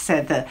cannot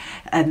set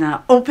and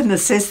open the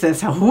system.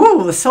 So,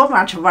 ooh, so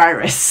much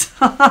virus,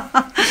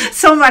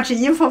 so much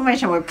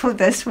information we put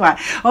this one.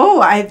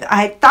 Oh,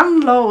 I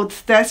download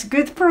that's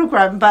good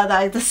program, but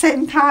at the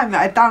same time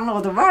I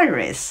download the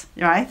virus,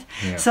 right?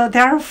 Yeah. So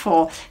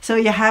therefore, so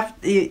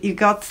you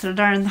got to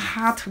learn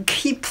how to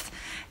keep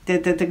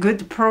the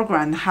good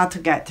program, how to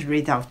get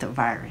rid of the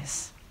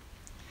virus.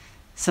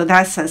 So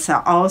that's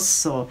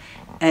also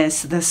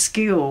as the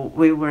skill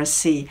we will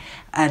see,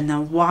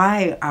 and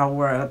why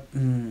our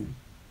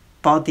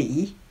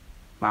body,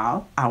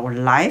 well, our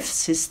life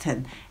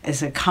system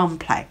is a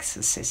complex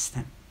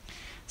system.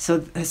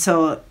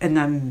 So and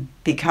then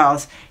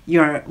because we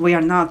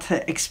are not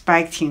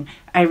expecting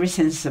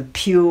everything's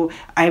pure,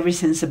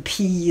 everything's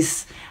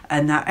peace,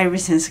 and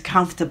everything's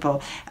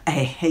comfortable.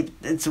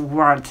 The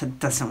world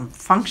doesn't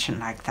function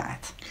like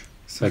that.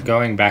 So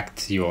going back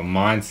to your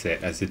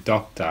mindset as a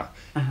doctor,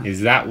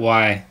 is that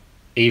why,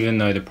 even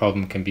though the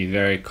problem can be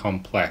very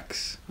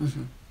complex,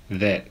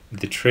 that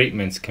the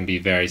treatments can be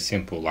very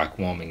simple, like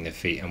warming the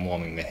feet and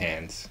warming the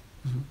hands?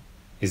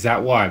 Is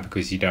that why?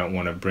 Because you don't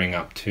want to bring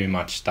up too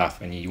much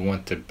stuff and you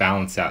want to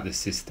balance out the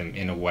system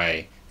in a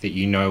way that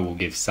you know will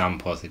give some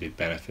positive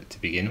benefit to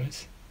begin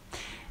with?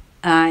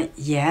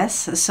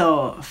 Yes.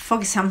 So, for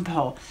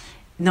example,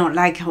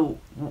 like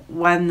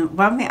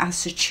when we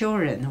ask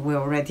children, we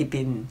already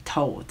been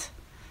told.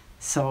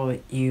 So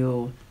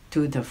you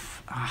do the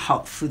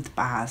hot foot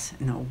bath,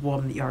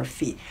 warm your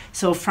feet.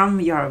 So from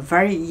you're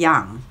very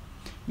young,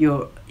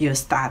 you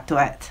start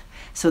to it.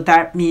 So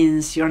that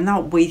means you're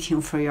not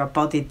waiting for your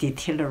body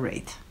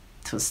deteriorate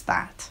to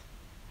start.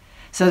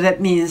 So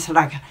that means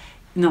like,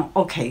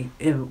 okay,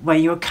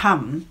 when you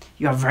come,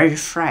 you're very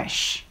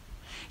fresh.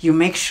 You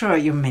make sure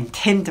you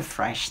maintain the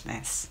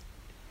freshness.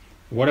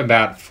 What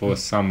about for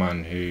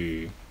someone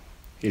who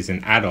is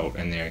an adult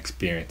and they're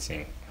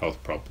experiencing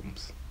health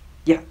problems?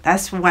 Yeah,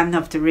 that's one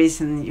of the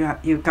reasons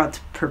you got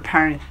to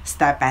prepare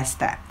step by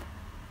step.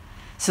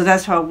 So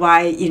that's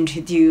why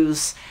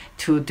introduce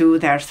to do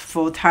that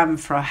full time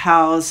for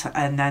health,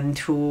 and then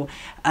to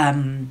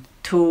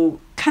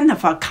kind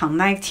of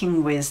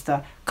connecting with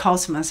the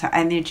cosmos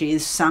energy,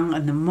 sun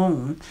and the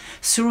moon.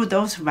 Through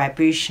those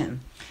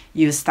vibrations,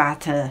 you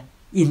start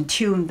in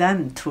tune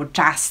them to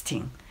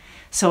adjusting.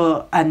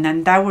 So, and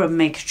then that will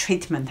make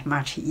treatment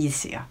much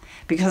easier.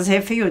 Because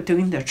if you're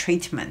doing the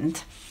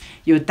treatment,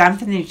 you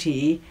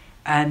definitely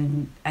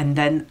and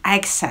then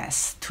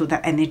access to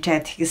the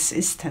energetic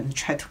system,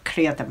 try to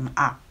clear them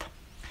up.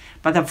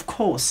 But of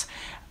course,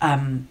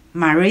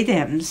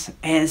 Meridians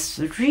is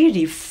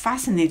really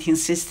fascinating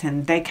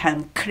system. They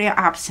can clear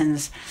up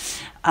things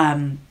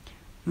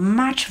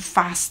much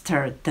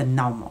faster than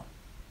normal.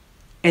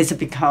 It's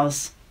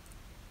because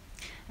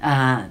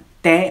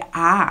they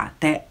are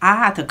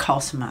the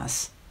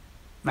cosmos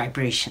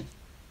vibration.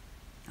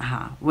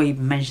 We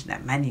mentioned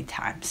that many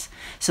times.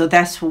 So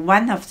that's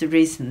one of the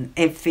reasons,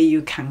 if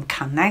you can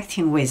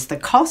connecting with the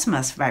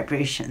cosmos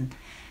vibration,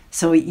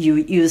 so you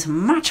use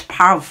much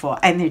powerful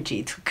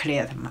energy to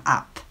clear them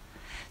up.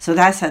 So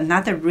that's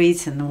another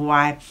reason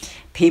why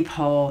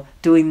people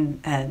doing,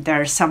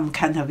 there's some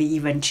kind of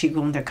even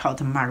Qigong, they call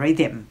it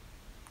Meridian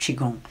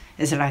Qigong.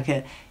 It's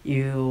like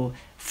you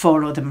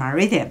follow the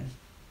Meridian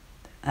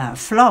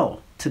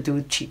flow to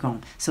do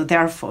Qigong. So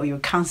therefore, you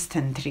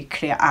constantly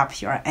clear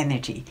up your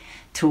energy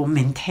to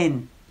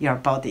maintain your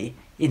body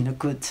in a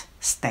good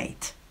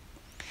state.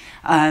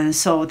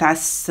 So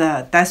that's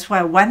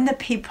why when the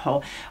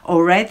people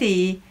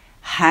already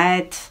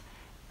had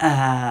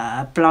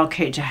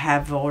blockage,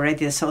 have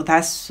already, so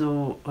that's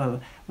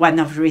one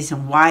of the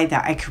reasons why the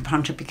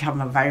acupuncture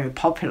become very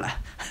popular.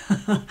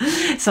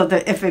 So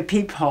that if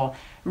people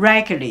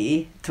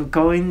regularly to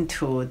go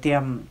into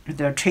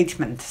the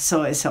treatment,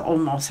 so it's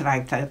almost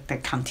like they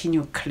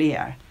continue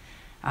clear,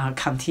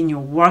 continue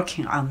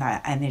working on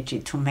that energy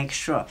to make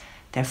sure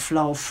they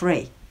flow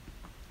free.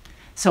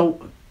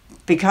 So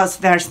because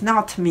there's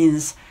not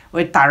means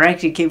we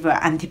directly give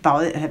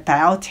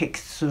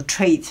antibiotics to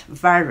treat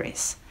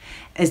virus.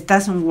 It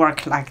doesn't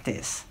work like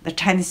this. The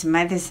Chinese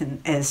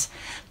medicine is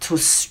to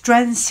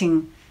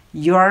strengthen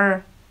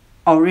your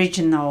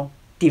original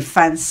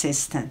defense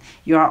system,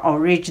 your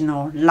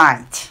original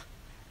light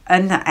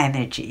and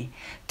energy,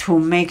 to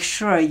make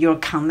sure you're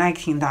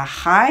connecting the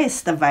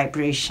highest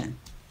vibration.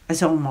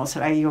 It's almost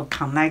like you're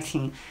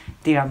connecting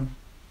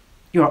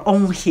your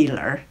own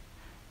healer,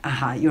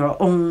 your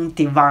own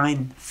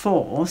divine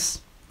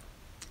force,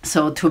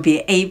 so to be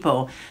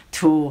able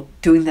to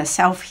doing the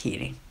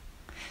self-healing.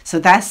 So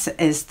that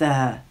is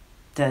the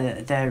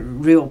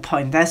real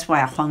point. That's why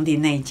Huangdi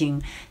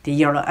Neijing, the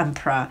Yellow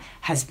Emperor,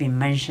 has been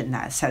mentioned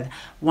that said,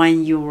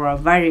 when you are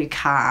very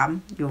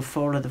calm, you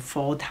follow the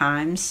 4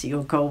 times,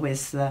 you go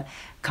with the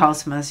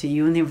cosmos,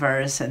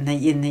 universe, and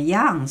in the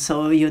yang,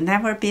 so you've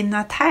never been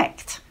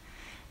attacked,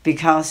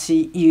 because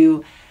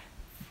you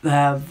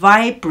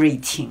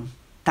vibrating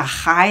the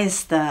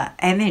highest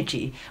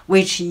energy,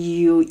 which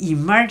you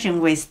emerging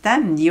with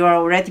them, you are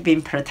already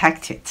been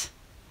protected.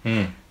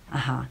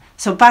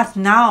 So, but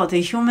now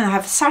the human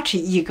have such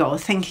ego,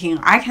 thinking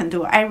I can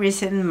do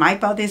everything. My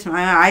body is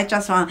mine. I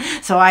just want,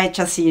 so I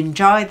just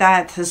enjoy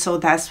that. So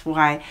that's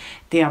why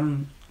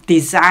the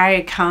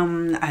desire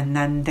come, and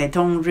then they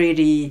don't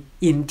really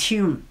in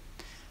tune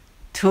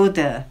to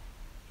the,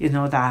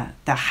 the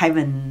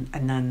heaven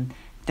and then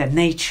the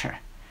nature.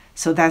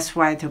 So that's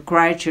why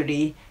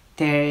gradually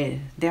they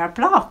are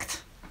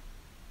blocked.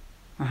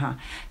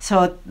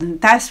 So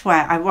that's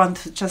why I want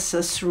to just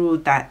through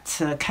that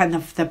kind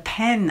of the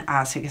pain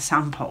as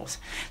examples.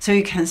 So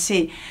you can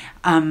see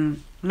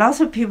lots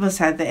of people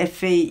said that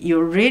if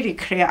you really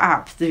clear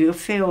up, do you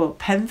feel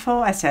painful?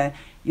 I said,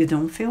 you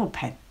don't feel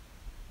pain.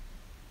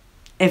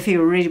 If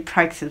you really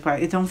practice well,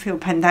 you don't feel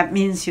pain. That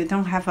means you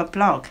don't have a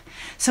block.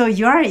 So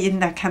you're in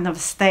that kind of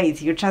state.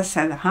 You just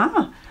said,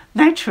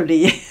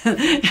 naturally,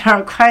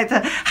 you're quite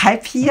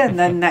happy and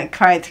then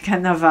quite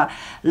kind of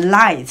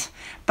light.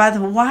 But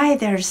why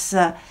there's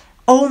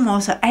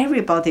almost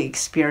everybody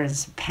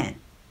experience pain.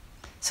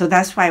 So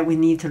that's why we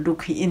need to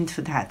look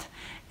into that.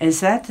 Is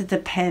that the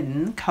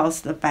pain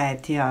caused by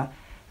the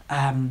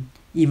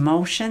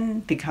emotion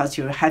because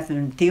you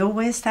haven't dealt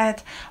with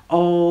that,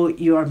 or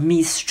you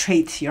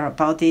mistreat your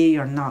body,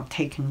 you're not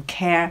taking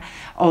care,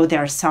 or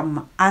there are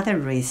some other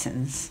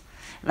reasons,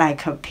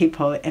 like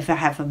people if they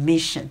have a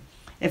mission,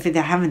 if they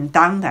haven't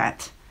done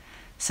that.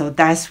 So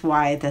that's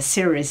why the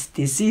serious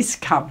disease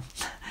comes.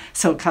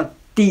 So-called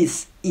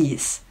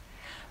disease.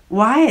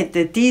 Why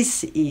the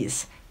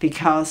disease?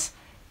 Because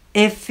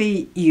if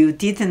you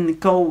didn't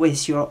go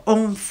with your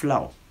own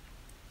flow,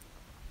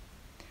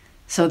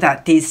 so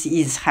that this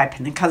is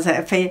happening. Because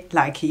if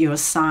like you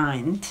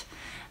signed,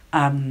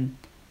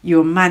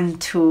 you're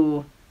meant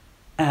to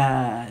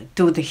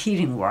do the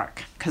healing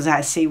work. Because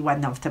I see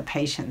one of the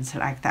patients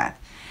like that.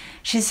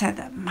 She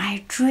said,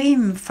 my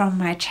dream from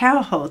my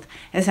childhood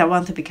is I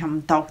want to become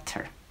a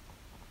doctor.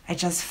 I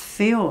just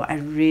feel I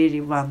really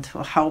want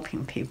to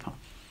helping people.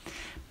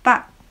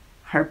 But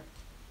her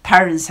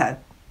parents said,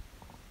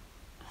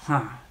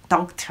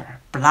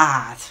 doctor,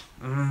 blood,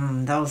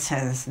 those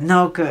things,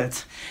 no good.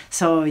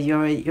 So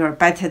you're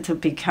better to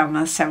become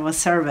a civil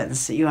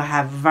servant. You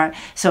have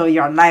so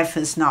your life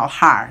is now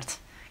hard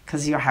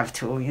because you have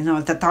to,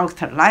 the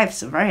doctor life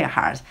is very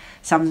hard.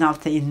 Some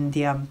of the in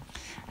the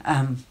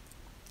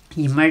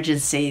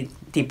emergency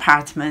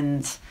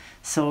department.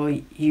 So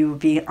you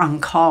be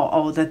on call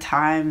all the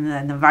time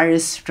and very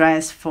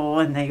stressful,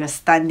 and then you're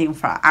standing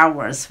for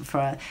hours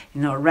for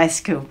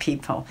rescue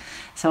people.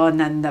 So and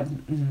then the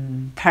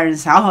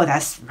parents say, oh,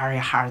 that's very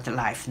hard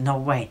life, no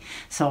way.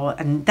 So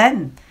and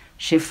then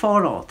she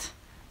followed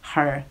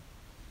her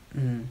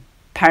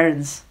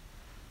parents'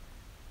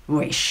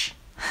 wish.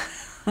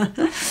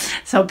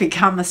 So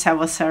become a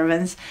civil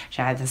servant.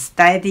 She had a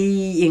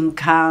steady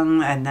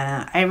income, and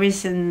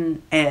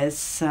everything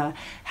is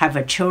have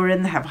a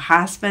children, have a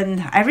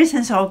husband,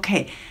 everything's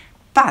okay.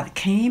 But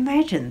can you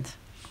imagine?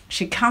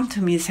 She come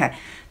to me and said,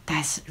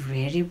 "That's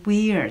really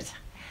weird.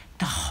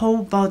 The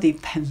whole body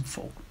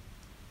painful,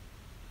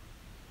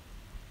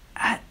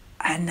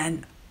 and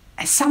then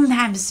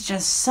sometimes it's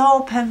just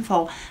so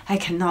painful. I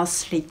cannot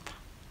sleep.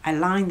 I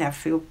lie there,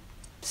 feel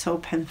so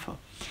painful."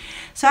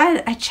 So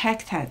I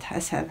checked that. I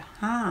said,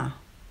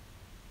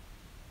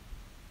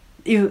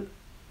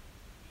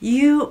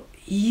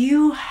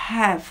 you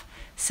have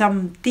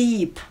some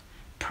deep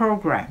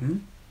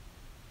program.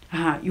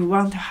 You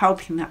want to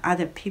help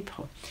other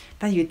people,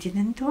 but you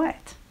didn't do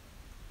it.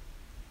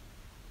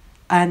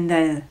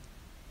 And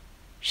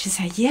she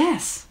said,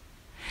 yes.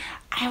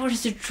 I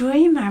was a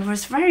dreamer. I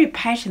was very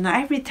passionate.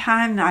 Every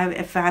time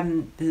if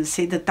I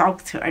see the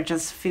doctor, I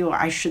just feel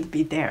I should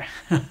be there.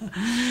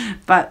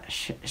 But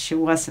she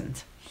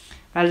wasn't.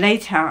 But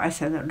later I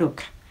said,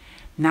 look,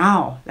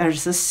 now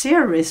there's a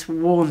serious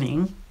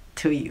warning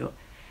to you.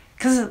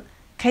 Because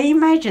can you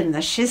imagine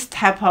that she's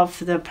type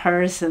of the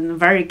person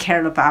very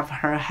care about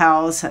her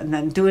health and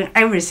then doing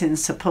everything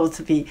supposed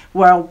to be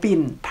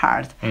well-being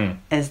part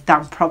is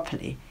done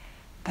properly.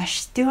 But she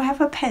still have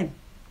a pain.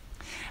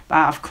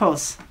 But of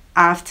course,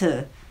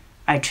 after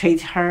I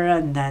treat her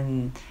and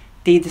then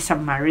did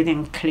some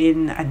meridian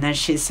clean, and then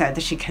she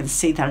said she can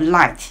see the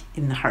light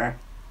in her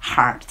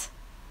heart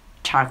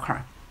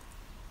chakra.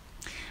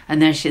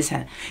 And then she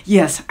said,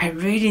 yes, I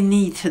really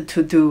need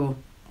to do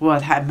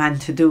what I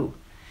meant to do.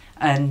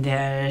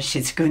 And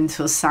she's going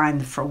to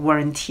sign for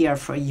volunteer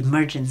for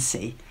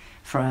emergency,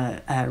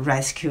 for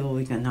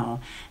rescue, the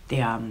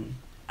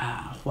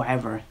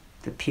whoever,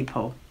 the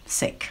people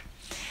sick.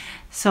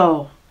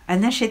 So,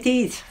 and then she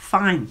did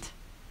find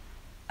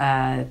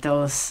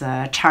those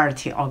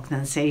charity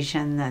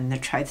organization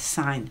and try to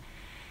sign.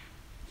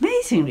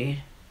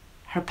 Amazingly,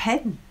 her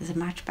pain is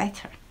much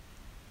better.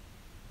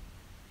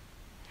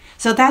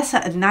 So that's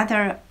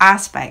another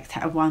aspect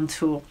I want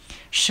to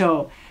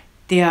show.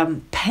 The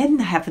pain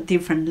have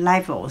different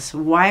levels.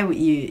 Why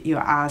you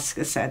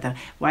ask said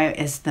why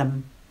is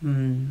the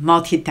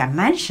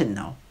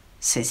multidimensional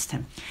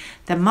system?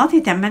 The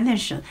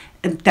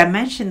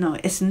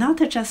multidimensional is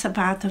not just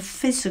about the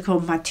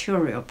physical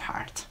material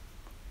part.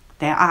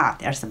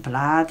 There's the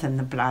blood and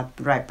the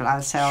red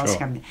blood cells.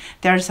 Sure.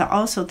 There's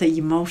also the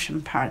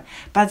emotion part.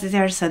 But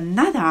there's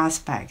another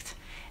aspect,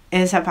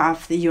 is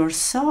about your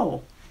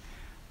soul.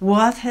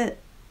 What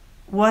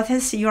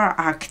is your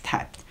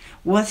archetype?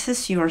 What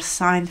is your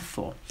sign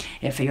for?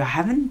 If you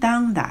haven't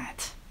done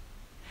that,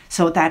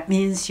 so that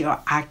means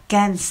you're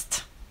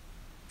against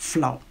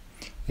flow.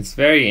 It's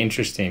very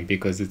interesting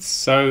because it's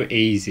so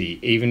easy,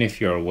 even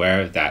if you're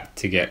aware of that,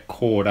 to get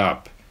caught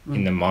up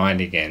in the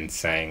mind again,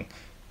 saying,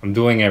 I'm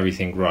doing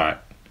everything right.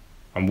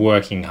 I'm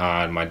working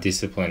hard. My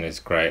discipline is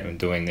great. I'm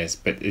doing this,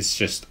 but it's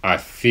just, I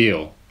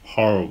feel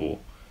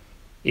horrible.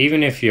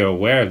 Even if you're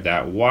aware of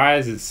that, why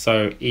is it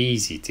so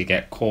easy to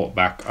get caught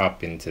back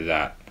up into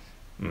that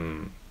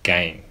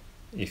game,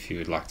 if you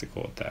would like to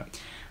call it that?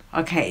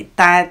 Okay,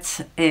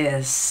 that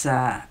is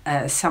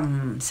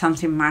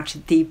something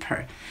much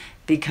deeper,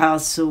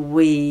 because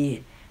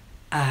we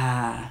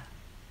are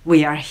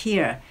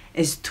here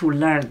is to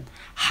learn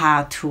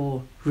how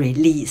to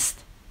release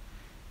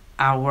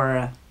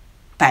our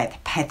bad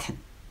pattern.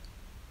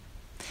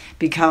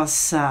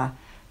 Because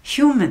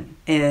human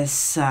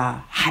is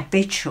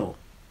habitual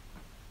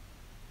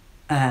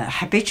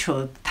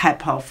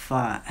type of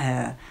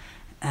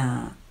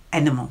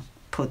animal,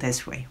 put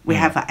this way. We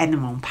have an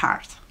animal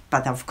part,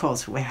 but of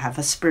course we have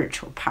a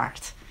spiritual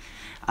part.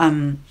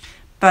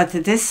 But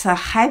this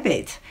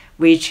habit,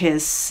 which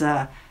is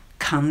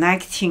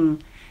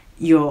connecting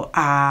your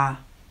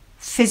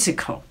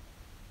physical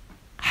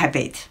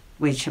habit,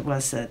 which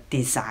was a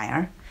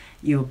desire,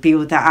 you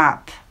build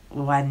up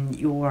when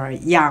you were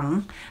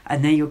young,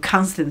 and then you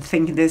constantly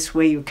think this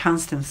way, you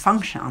constantly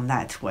function on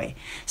that way.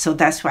 So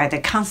that's why the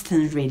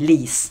constant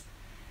release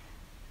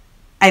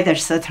either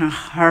certain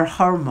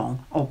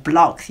hormone or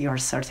block your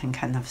certain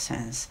kind of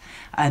sense,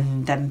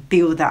 and then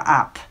build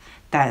up.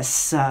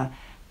 That's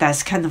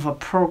kind of a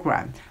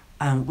program.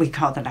 We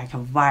call it like a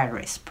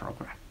virus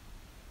program.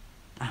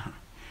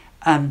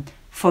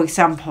 For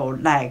example,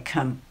 like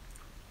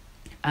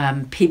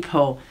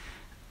people,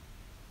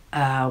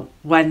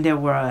 when they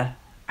were,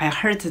 I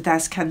heard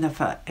that's kind of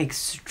an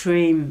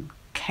extreme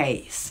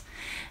case.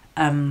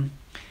 The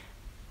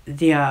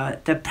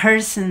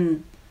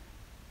person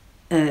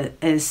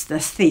is the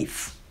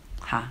thief.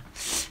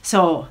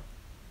 So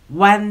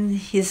when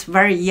he's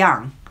very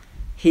young,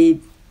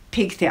 he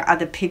picked the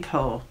other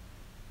people's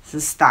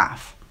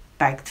stuff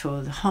back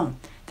to the home.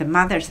 The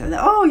mother said,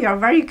 "Oh, you're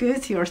very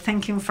good. You're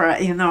thinking for,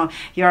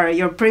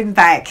 you're bring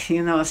back,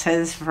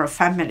 sense for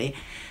family."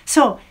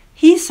 So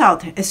he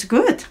thought it's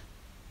good.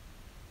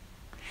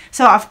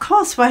 So of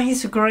course, when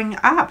he's growing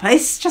up,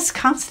 it's just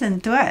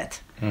constant do it,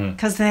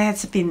 because they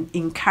has been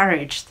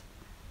encouraged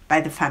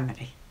by the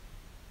family.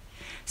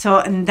 So,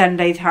 and then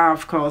later,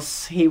 of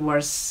course, he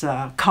was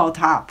caught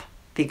up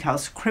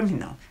because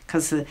criminal,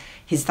 because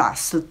he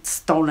started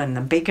stolen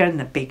and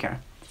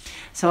bigger.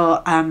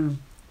 So,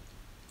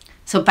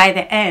 so by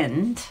the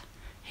end,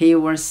 he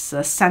was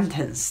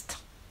sentenced.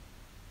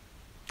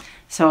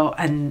 So,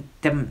 and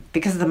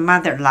because the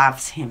mother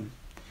loves him,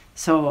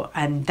 so,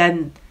 and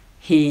then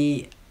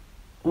he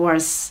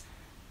was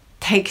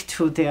take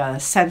to the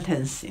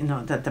sentence,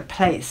 the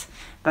place.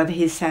 But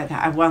he said,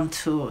 I want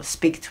to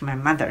speak to my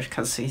mother,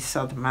 because he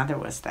saw the mother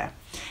was there.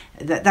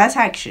 That's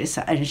actually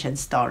some ancient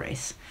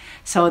stories.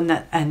 So,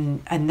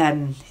 and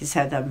then he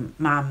said,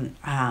 Mom,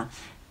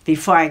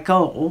 before I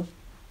go,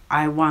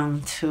 I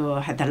want to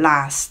have the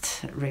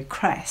last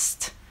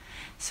request.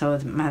 So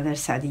the mother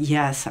said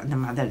yes, and the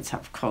mother is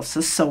of course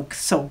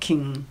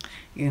soaking,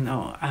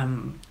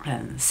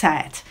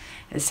 sad.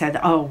 It said,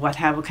 oh,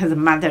 whatever, because the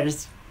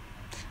mother's,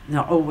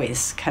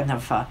 always kind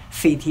of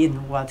fit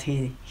in what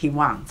he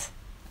wants.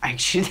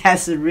 Actually,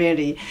 that's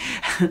really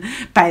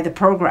by the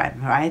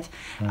program, right?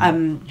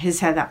 He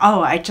said,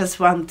 oh, I just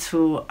want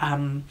to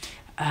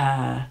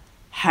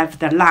have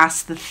the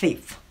last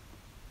thief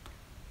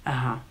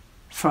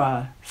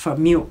for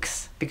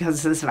milks,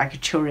 because it's like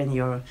children,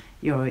 you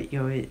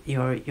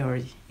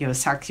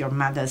suck your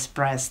mother's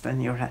breast,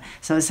 and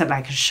so it's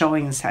like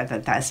showing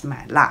that that's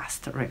my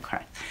last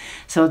request.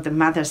 So the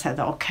mother said,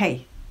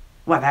 okay,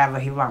 whatever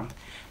he wants.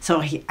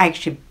 So he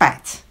actually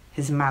bit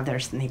his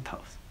mother's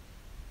nipples.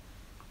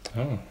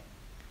 Oh.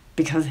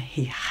 Because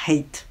he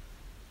hates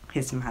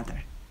his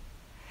mother.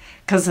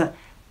 Because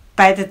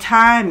by the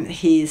time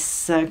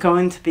he's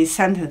going to be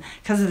sentenced,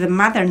 because the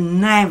mother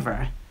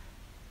never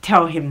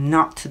tell him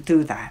not to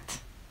do that,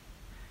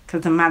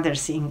 because the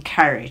mothers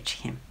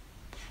encourage him.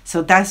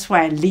 So that's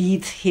why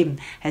lead him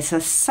as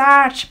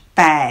such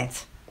bad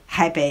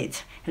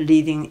habit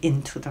leading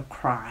into the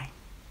crime.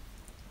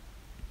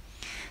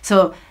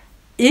 So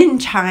in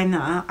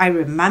China, I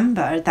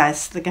remember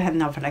that's the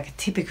kind of like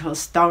typical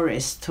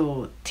stories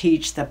to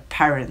teach the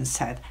parents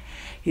that,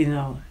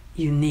 you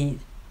need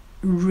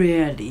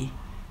really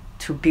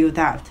to build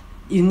up.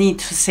 You need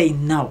to say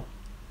no,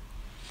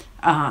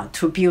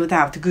 to build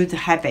up good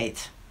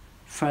habit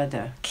for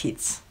the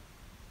kids.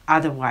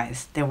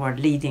 Otherwise, they were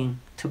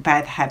leading to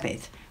bad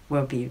habit,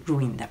 will be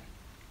ruin them.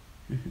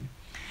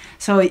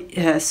 So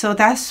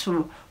that's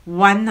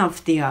one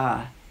of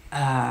the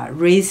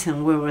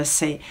reason we will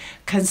say,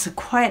 because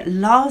quite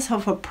lots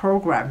of a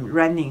program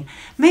running,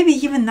 maybe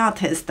even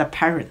not as the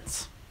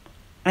parents,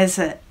 as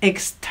an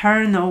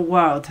external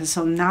world.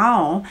 So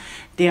now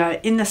they are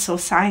in the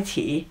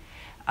society,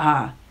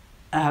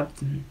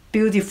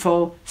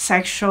 beautiful,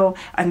 sexual,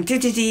 and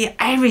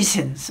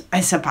everything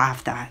is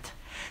above that.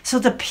 So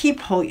the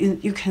people,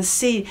 you can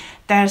see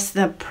there's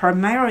the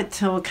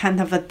premarital kind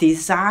of a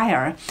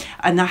desire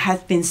and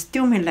has been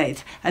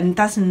stimulated and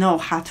doesn't know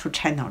how to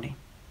channel it.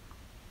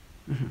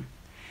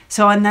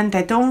 So, and then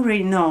they don't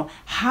really know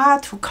how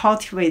to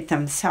cultivate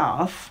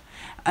themselves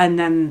and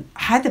then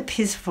had a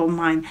peaceful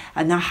mind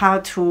and how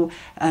to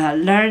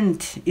learn,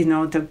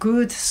 the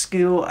good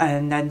skill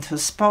and then to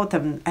support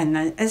them. And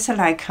then it's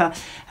like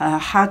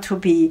how to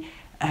be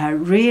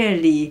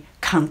really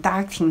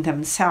conducting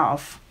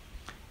themselves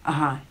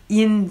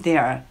in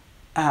their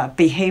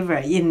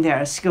behavior, in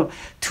their skill,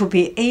 to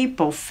be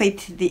able to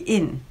fit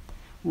in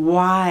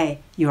why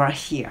you are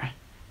here,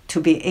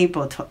 to be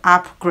able to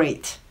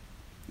upgrade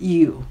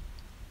you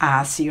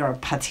as your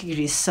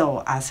particular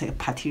soul, as a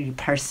particular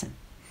person.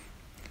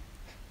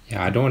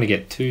 Yeah, I don't want to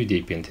get too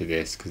deep into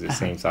this because it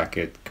seems like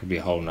it could be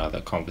a whole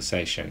nother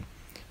conversation.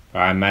 But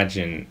I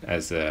imagine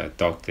as a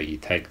doctor, you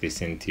take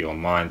this into your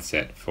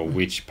mindset for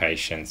which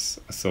patients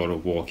are sort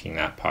of walking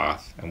that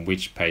path and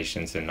which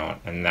patients are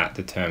not, and that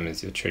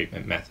determines your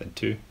treatment method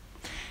too.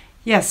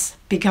 Yes,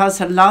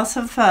 because lots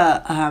of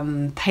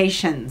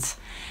patients,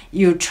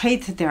 you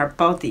treat their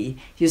body,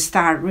 you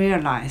start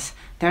realize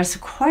there's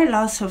quite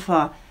lots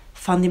of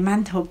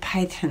fundamental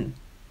pattern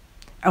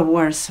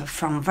awareness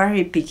from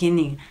very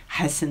beginning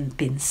hasn't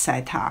been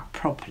set up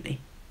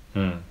properly.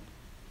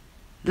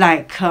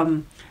 Like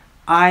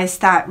I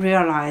start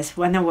realize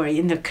when I were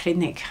in the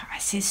clinic, I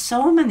see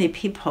so many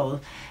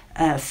people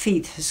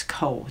feet is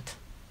cold.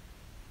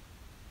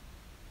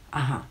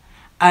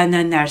 And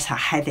then there's a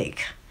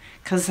headache.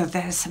 Because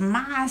there's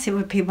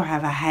massive people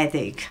have a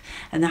headache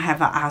and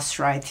have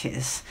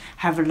arthritis,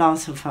 have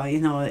lots of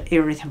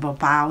irritable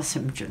bowel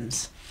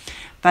symptoms.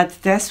 But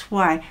that's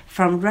why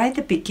from right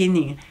the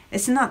beginning,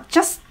 it's not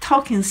just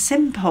talking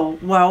simple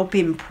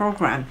well-being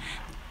program.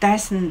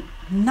 There's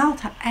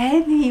not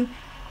any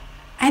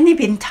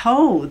been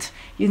told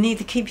you need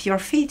to keep your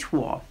feet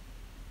warm.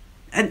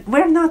 And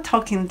we're not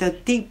talking the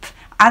deep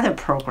other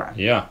program.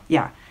 Yeah.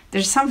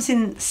 There's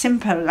something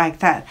simple like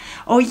that.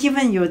 Or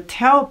even you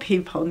tell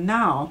people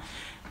now,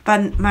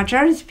 but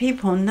majority of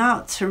people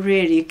not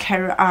really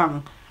carry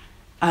on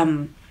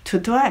to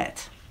do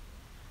it.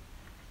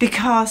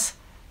 Because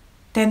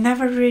they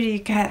never really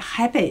get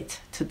habit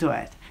to do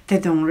it. They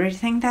don't really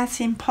think that's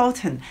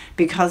important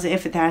because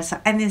if there's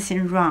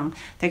anything wrong,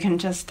 they can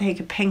just take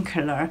a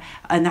painkiller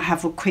and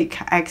have a quick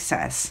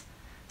access,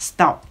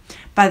 stop.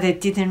 But they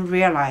didn't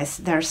realize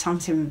there's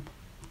something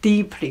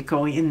deeply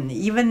going in.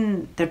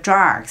 Even the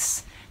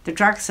drugs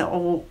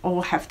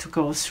all have to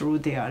go through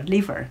their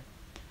liver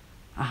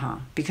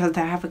because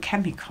they have a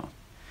chemical.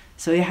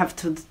 So you have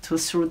to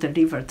through the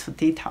liver to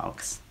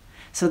detox.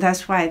 So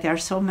that's why there are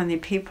so many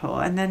people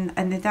and then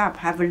ended up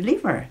have a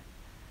liver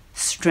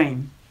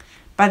strain.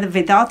 But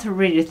without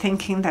really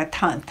thinking that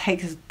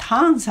takes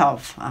tons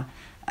of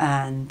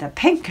the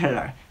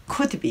painkiller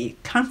could be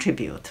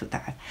contribute to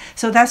that.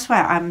 So that's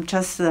why I'm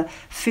just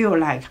feel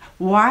like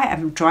why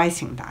I'm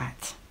addressing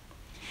that.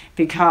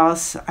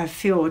 Because I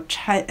feel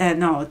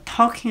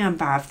talking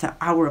about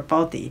our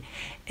body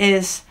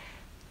is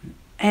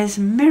a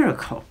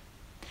miracle.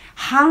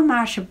 How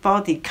much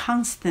body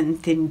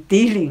constantly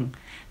dealing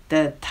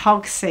the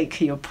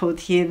toxic you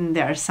put in,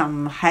 there's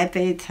some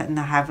habit and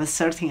have a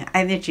certain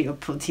energy you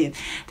put in.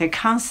 They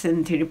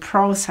constantly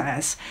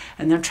process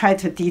and try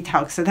to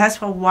detox. So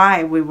that's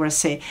why we will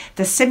say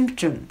the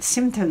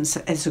symptoms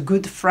is a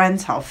good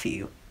friend of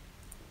you.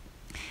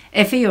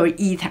 If you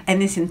eat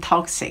anything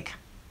toxic,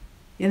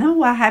 you know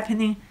what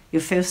happening? You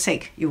feel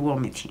sick, you're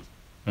vomiting.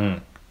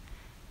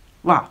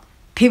 Wow.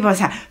 People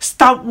say,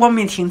 stop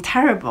vomiting,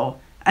 terrible.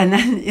 And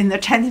then in the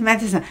Chinese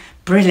medicine,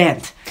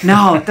 brilliant.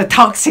 No, the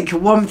toxic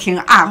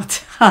vomiting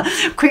out.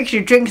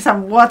 Quickly drink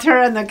some water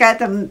and get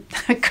them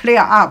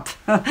clear up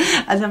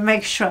and then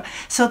make sure.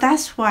 So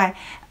that's why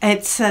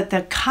it's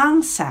the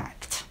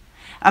concept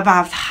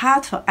about how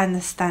to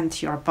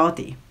understand your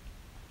body.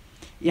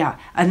 Yeah,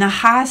 and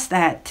how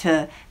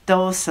that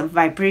those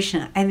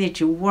vibration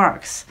energy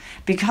works.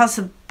 Because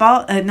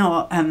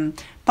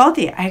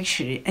body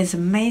actually is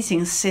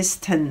amazing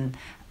system,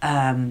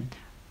 like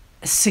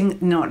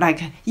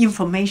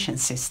information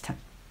system.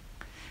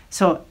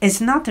 So it's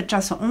not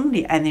just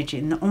only energy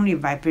and only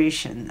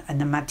vibration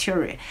and the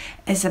material.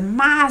 It's a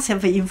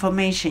massive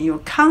information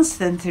you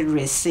constantly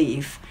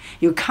receive,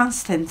 you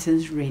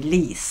constantly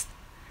release.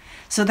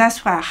 So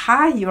that's why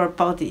how your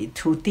body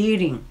to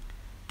dealing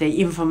the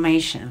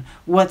information,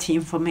 what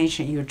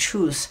information you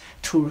choose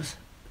to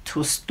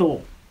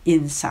store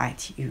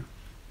inside you.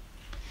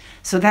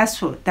 So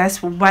that's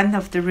one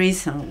of the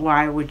reasons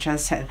why we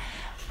just said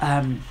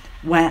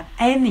when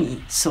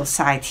any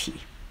society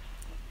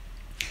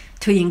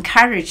to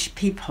encourage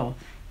people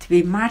to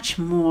be much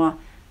more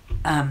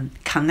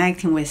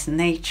connecting with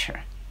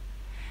nature,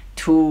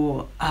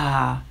 to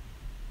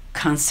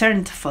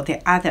concerned for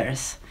the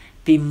others,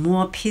 be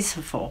more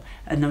peaceful,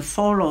 and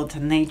follow the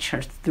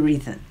nature's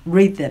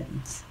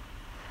rhythms.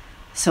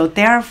 So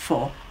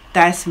therefore,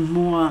 that's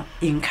more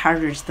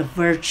encourage the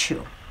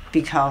virtue,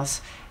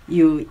 because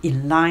you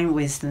in line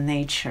with the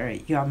nature,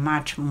 you are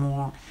much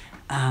more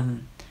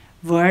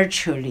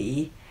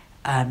virtually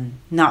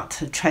not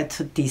to try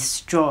to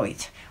destroy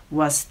it.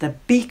 Was the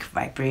big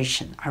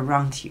vibration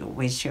around you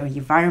with your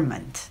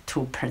environment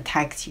to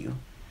protect you.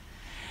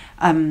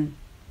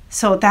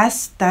 So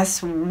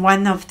that's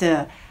one of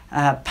the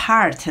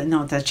part,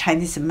 the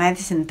Chinese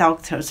medicine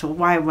doctors,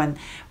 why when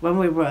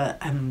we were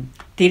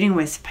dealing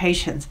with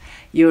patients,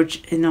 you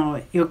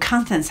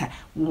constantly say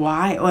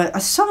why, or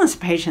as soon as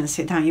patients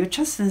sit down, you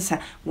just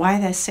say why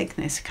that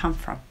sickness come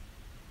from.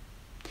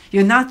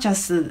 You're not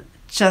just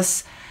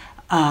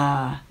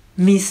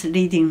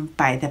misleading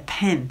by the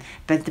pain,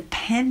 but the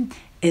pain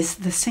is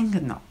the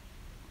signal.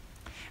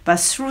 But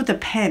through the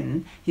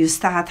pain, you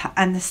start to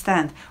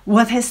understand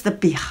what is the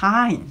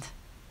behind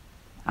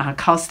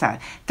cause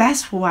that.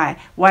 That's why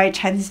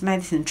Chinese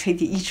medicine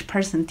treat each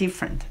person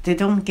different. They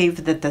don't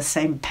give the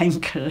same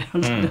painkiller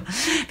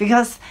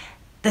because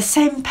the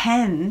same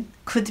pain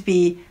could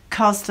be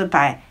caused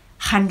by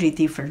 100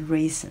 different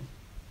reasons.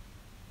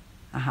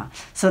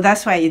 So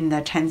that's why in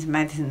the Chinese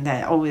medicine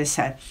they always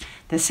say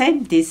the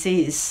same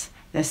disease,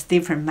 there's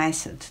different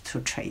method to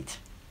treat.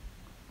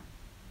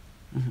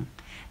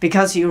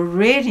 Because you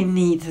really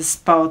need to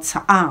spot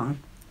on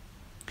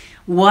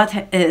what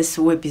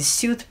will be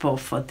suitable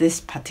for this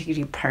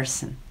particular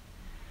person.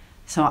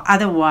 So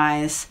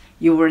otherwise,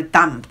 you will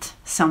dump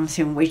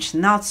something which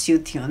not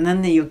suit you, and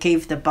then you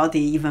give the body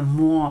even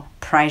more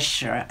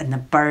pressure and a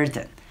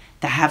burden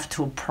they have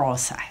to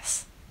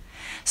process.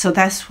 So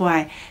that's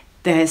why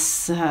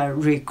there's a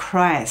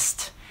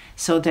request.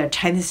 So the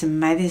Chinese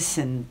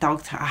medicine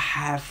doctor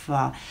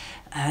have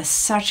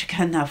such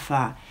kind of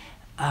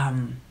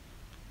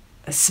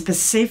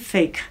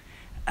specific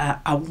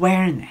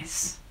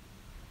awareness.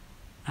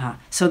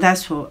 So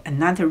that's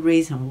another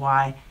reason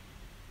why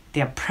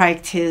their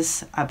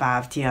practice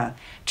about their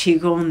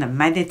qigong, the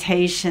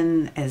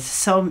meditation is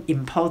so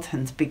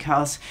important,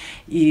 because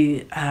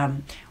we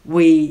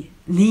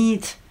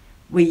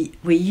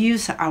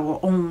use our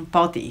own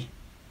body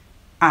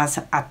as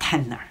a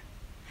tenor.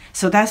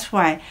 So that's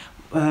why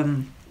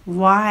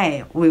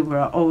we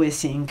will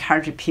always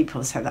encourage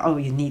people say, oh,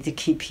 you need to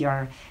keep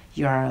your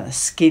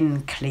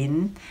skin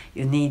clean,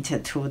 you need to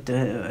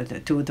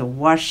do the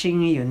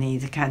washing, you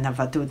need to kind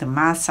of do the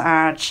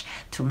massage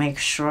to make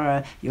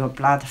sure your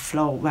blood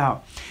flow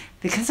well.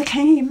 Because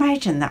can you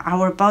imagine that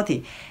our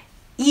body,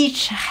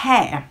 each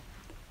hair,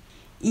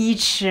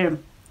 the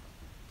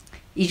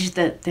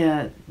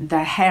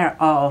hair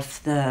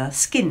of the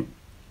skin,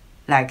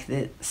 like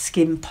the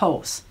skin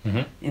pores,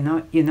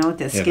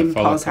 the skin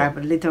pores have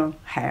a little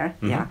hair,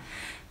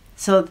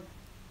 So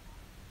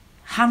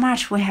how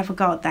much we have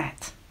got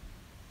that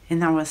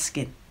in our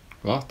skin?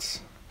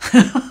 Lots.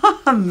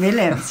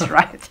 Millions,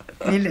 right?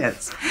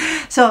 Millions.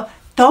 So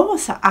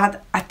those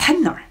are a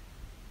tenor.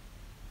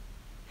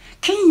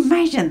 Can you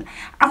imagine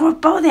our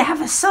body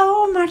have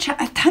so much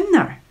a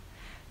tenor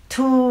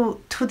to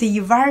the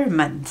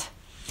environment?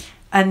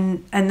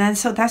 And then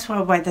so that's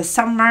why when the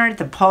summer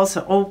the pores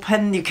are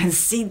open, you can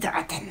see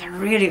that they're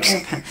really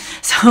open.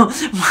 So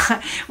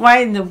why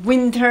in the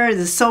winter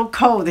it's so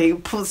cold, you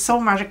put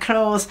so much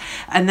clothes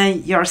and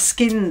then your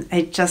skin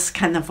is just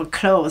kind of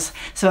closed.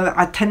 So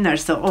the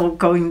tenors are all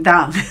going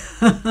down.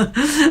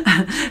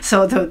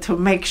 So to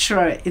make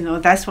sure,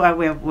 that's why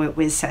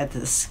we said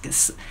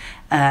this,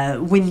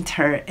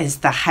 winter is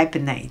the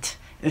hibernate,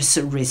 it's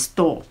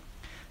restore.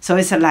 So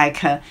it's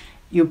like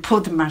you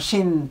put the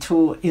machine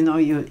to,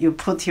 you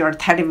put your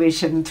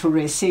television to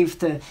receive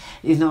the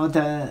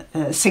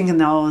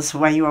signals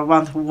when you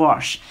want to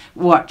watch.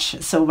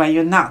 So when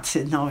you're not,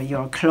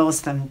 you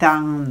close them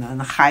down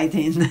and hide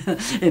in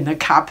the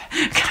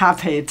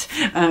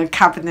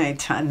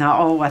cabinet and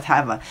or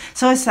whatever.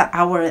 So it's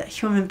our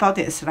human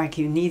body is like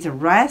you need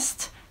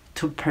rest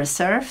to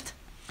preserve,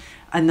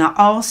 and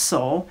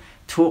also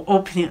to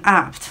open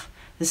up.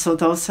 So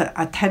those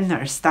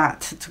tenors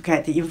start to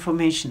get the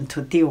information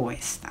to deal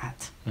with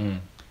that.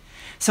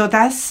 So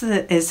that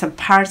is a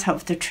part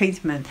of the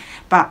treatment,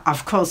 but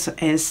of course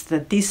is the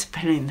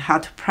discipline, how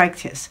to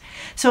practice.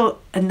 So,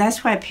 and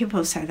that's why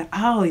people said,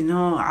 oh,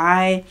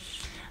 I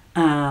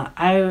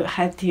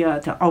had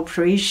the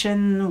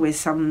operation with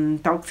some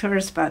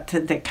doctors, but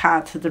they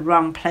cut the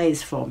wrong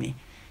place for me,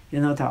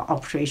 the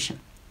operation.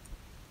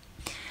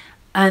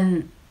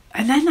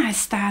 And then I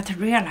started to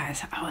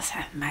realize, I was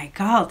like, my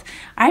God,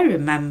 I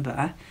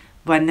remember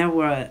when I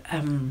were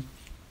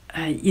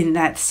in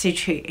that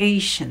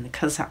situation,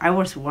 because I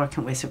was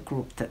working with a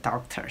group of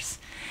doctors,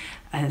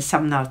 and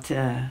some of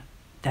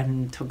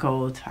them to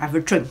go to have a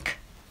drink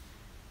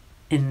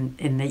in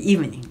the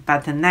evening,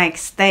 but the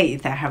next day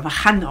they have a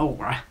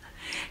hangover.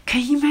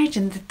 Can you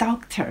imagine the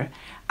doctor,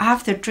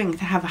 after drink,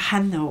 they have a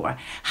hangover?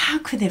 How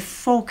could they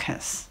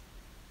focus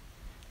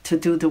to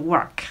do the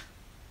work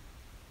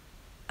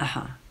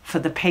for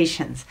the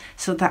patients.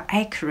 So the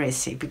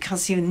accuracy,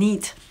 because you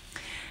need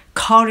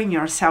calling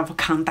yourself,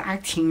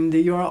 conducting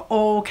your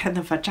all kind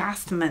of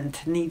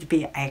adjustment need to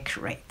be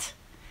accurate.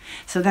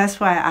 So that's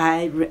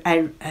why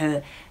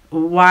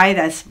why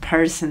that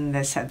person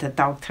that said the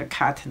doctor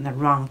cut in the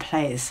wrong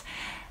place.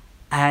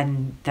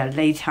 And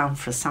later on,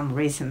 for some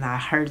reason, I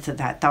heard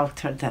that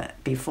doctor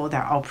that before the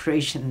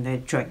operation they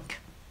drink.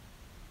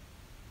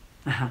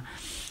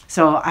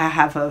 So I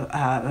have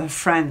a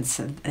friend.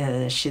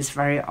 She's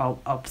very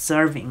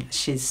observing.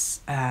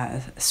 She's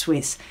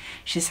Swiss.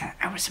 She said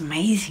I was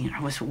amazing.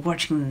 I was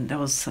watching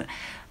those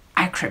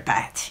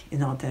acrobat.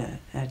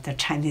 The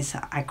Chinese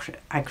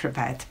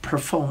acrobat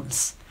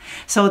performs.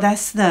 So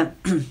that's the.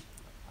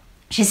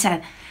 She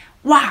said,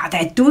 wow,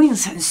 they're doing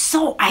something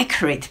so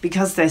accurate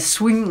because they're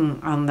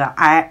swinging on the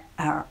eye,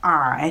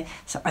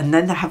 so, and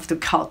then they have to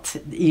cut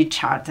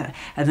each other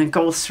and then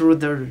go through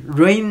the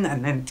rain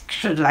and then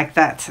like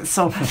that.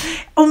 So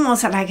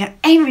almost like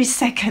every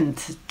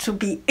second to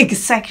be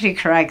exactly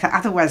correct,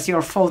 otherwise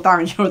you'll fall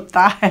down, you'll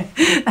die.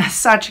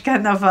 Such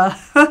kind of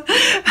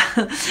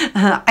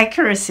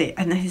accuracy.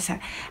 And then he said,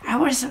 I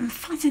was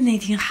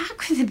fascinating. How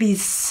could it be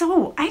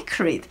so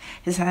accurate?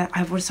 He said,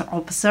 I was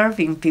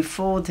observing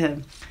before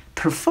the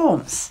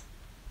performs.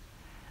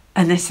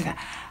 And they said,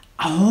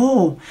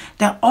 oh,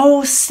 they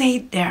all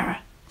sit there,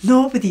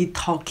 nobody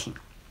talking.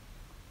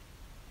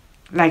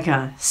 Like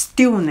a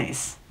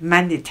stillness,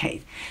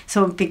 meditate.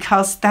 So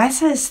because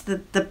that is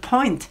the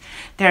point,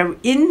 they're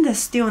in the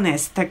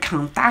stillness, they're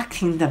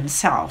conducting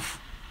themselves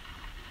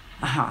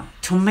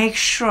to make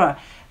sure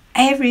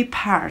every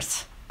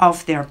part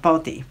of their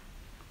body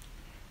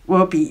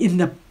will be in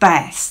the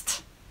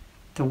best,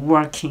 the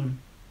working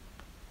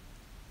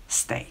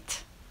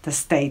state. The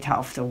state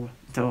of for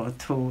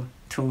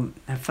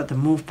the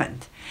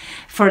movement.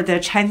 For the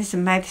Chinese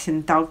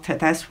medicine doctor,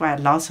 that's why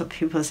lots of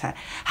people say,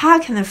 how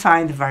can I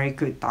find a very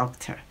good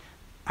doctor?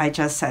 I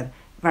just said,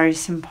 very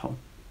simple.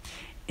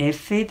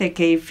 If they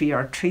give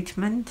your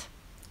treatment,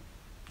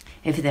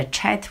 if they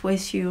chat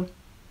with you,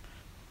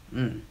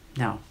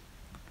 no.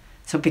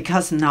 So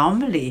because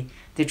normally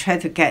they try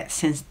to get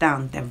things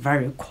done, they're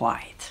very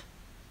quiet.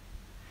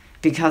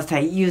 Because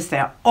they use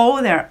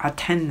all their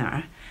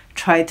antenna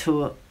try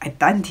to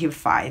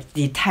identify,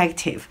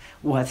 detective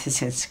what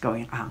is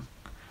going on,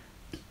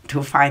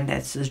 to find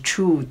the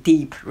true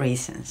deep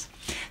reasons.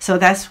 So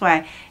that's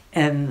why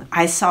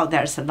I saw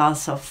there's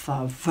lots of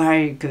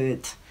very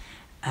good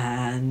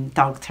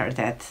doctor,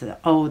 that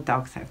old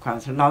doctor,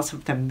 because lots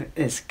of them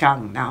is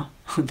gone now,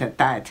 that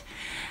died.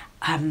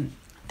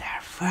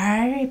 They're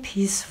very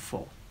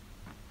peaceful.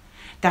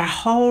 Their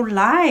whole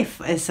life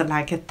is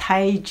like a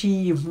Tai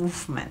Chi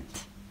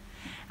movement.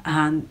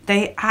 And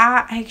they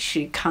are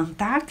actually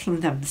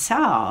conducting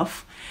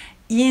themselves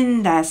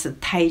in that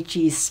Tai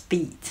Chi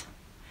speed.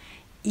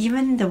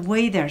 Even the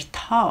way they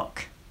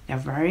talk, they're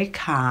very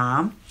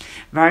calm,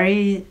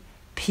 very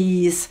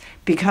peace,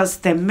 because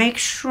they make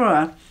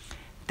sure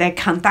they're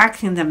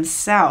conducting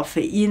themselves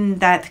in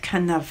that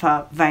kind of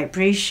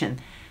vibration.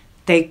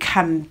 They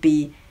can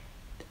be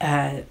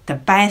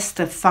the best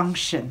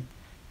function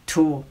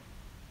to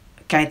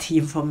get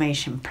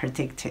information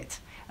predicted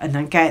and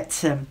then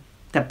get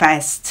the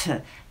best,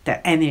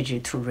 the energy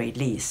to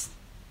release.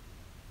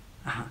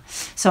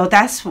 So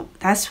that's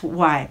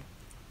why.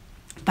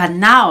 But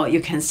now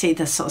you can see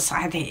the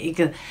society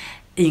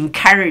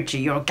encourage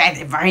you,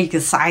 get very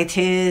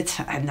excited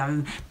and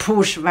then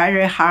push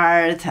very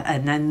hard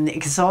and then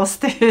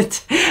exhausted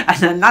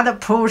and another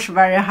push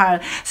very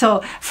hard.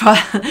 So for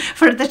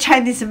the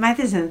Chinese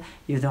medicine,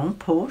 you don't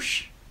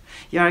push.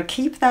 You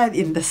keep that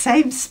in the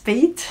same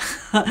speed.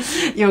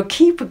 You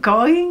keep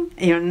going.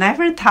 You're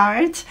never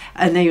tired,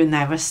 and then you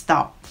never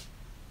stop.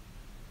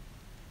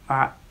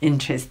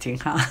 Interesting,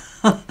 huh?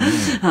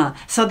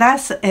 So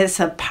that is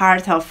a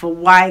part of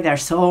why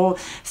there's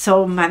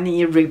so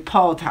many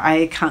reports.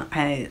 I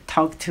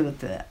talked to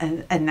the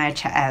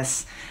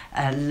NHS,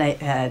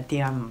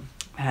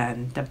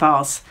 the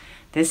boss.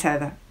 They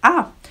said,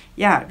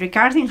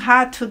 regarding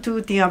how to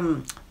do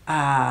the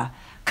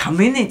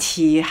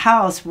community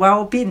health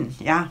well-being,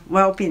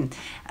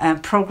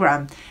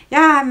 program.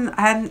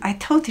 I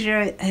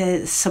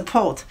totally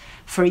support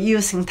for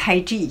using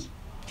Tai Chi,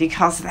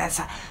 because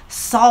there's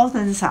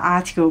thousands of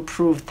articles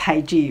prove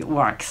Tai Chi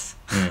works.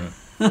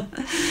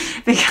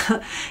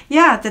 Because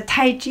the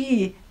Tai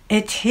Chi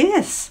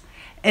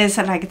it's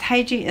like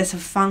Tai Chi is a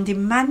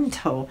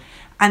fundamental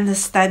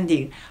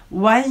understanding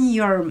when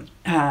your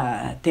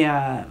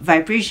the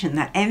vibration,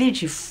 the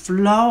energy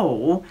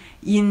flow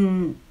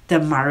in the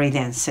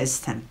Meridian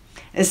system.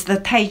 It's the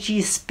Tai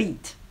Chi speed.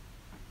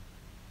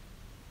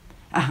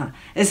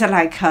 It's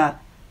like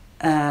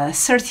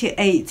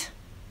 38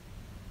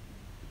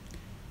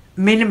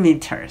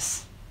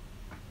 millimeters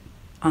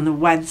on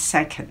 1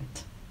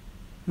 second.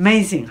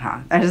 Amazing, huh?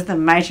 That is the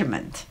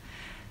measurement.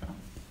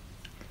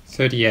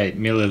 38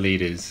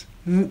 milliliters.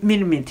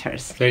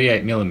 Millimeters.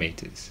 38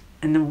 millimeters.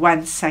 In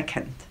 1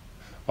 second.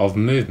 Of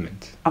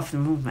movement. Of the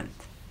movement.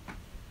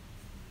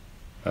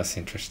 That's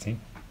interesting.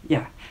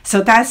 Yeah.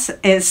 So that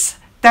is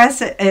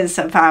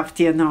about,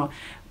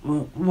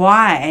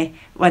 why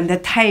when the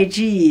Tai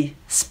Chi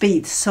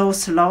speed so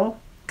slow,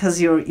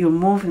 because you're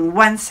moving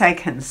 1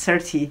 second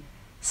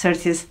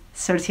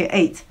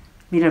 38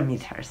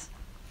 millimeters.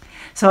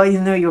 So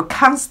you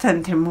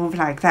constantly move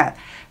like that.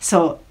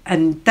 So,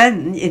 and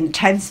then in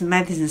Chinese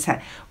medicine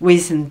side,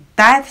 with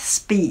that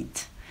speed,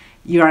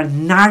 you are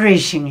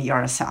nourishing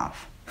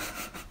yourself.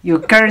 You're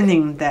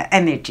gaining the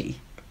energy.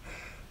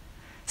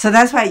 So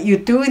that's why you're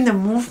doing the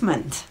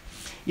movement.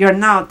 You're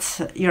not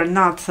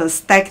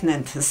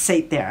stagnant to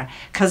sit there,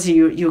 because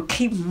you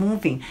keep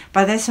moving.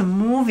 But as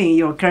moving,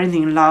 you're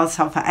gaining lots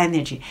of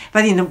energy.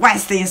 But in the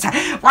West, it's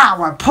like,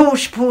 wow,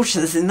 push, push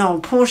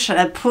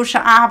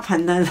up,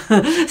 and then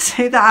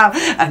sit up,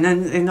 and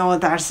then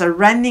there's a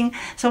running.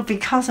 So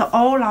because of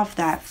all of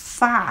that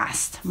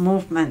fast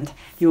movement,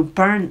 you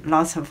burn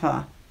lots of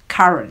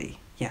calorie.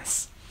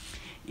 Yes,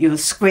 you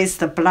squeeze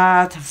the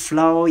blood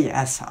flow.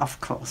 Yes,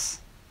 of course.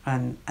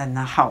 And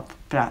help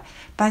blood.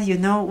 But you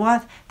know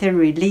what? They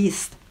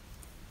released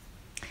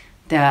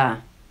the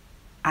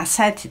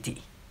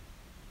acidity.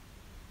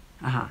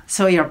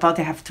 So your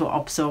body have to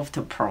absorb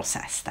to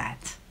process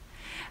that.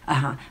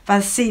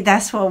 But see,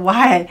 that's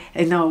why,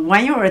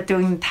 when you are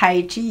doing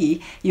Tai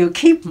Chi, you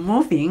keep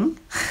moving,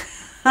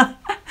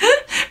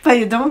 but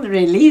you don't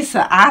release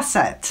the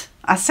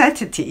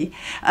acidity,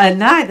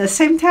 and at the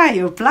same time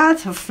your blood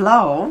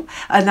flow,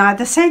 and at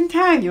the same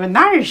time you're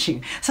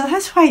nourishing. So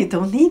that's why you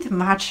don't need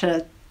much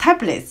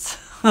tablets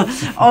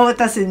or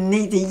doesn't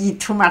need to eat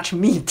too much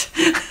meat,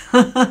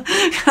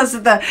 because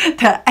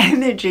the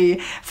energy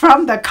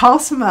from the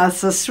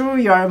cosmos through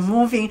your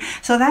moving.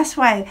 So that's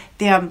why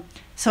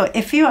so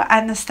if you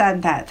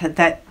understand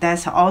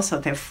that's also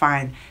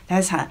defined,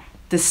 that's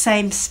the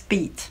same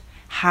speed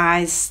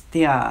has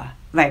the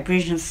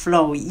vibration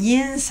flow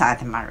inside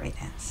the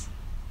meridians.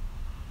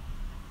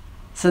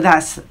 So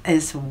that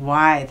is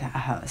why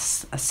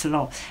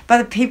slow.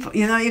 But people,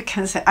 you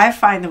can say, I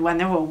find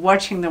whenever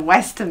watching the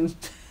Western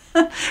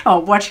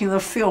or watching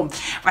the film,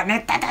 when they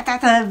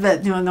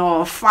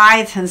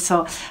fight, and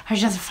so I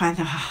just find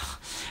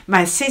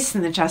my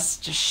system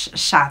just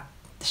shut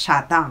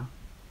down.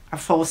 I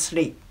fall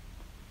asleep.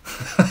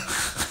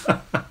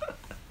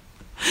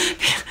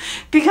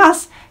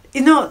 Because,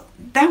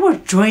 they were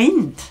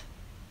drained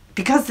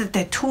because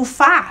they're too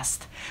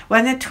fast.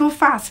 When they're too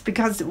fast,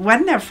 because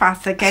when they're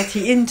fast, they get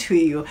into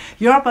you.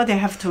 Your body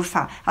have too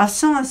fast. As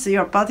soon as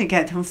your body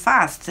gets too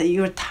fast,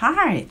 you're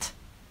tired.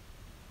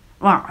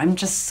 Well, I'm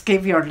just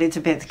give you a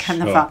little bit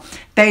kind of a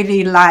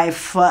daily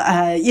life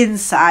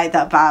insight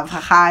about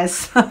how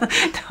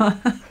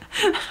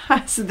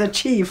the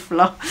chi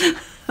flow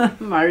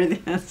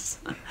meridians.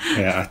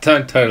 Yeah, I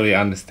don't totally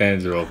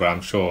understand it all, but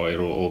I'm sure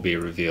it'll all be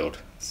revealed.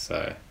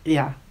 So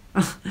yeah.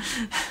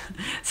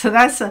 So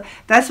that's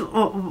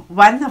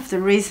one of the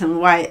reasons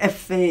why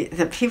if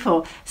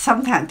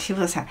sometimes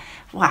people say,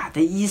 wow,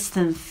 the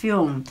Eastern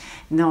film,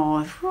 they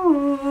blow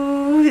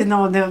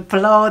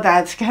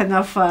that kind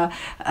of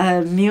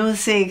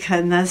music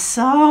and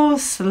so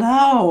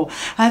slow,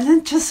 and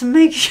it just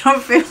makes you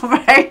feel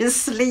very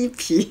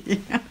sleepy.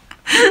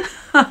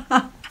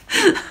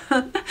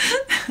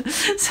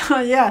 So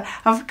yeah,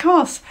 of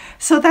course.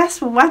 So that's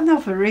one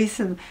of the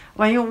reasons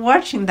when you're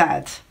watching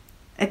that,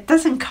 it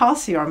doesn't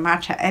cost you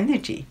much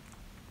energy,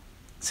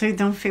 so you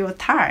don't feel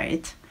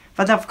tired.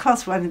 But of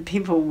course, when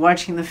people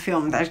watching the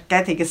film, they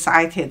get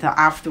excited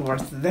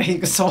afterwards, they're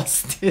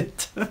exhausted.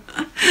 So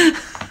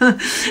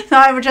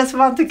I would just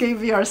want to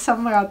give you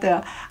some of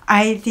the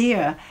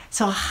idea.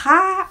 So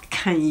how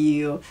can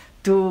you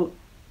do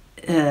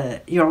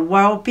your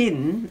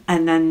well-being,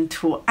 and then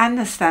to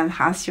understand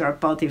how's your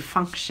body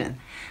function,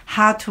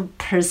 how to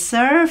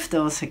preserve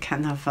those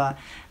kind of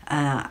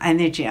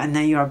energy, and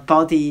then your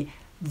body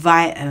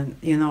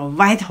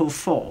vital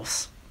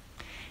force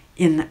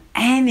in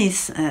any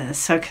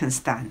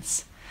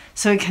circumstance.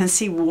 So you can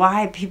see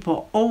why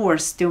people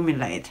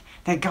overstimulate.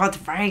 They got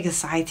very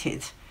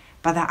excited,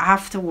 but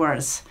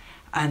afterwards,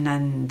 and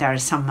then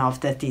there's some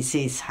of the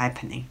disease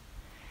happening.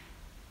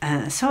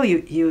 So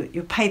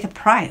you pay the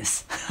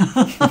price.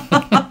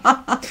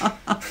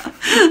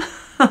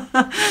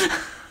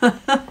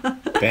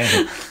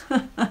 damn.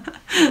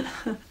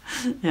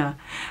 Yeah.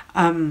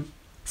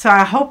 So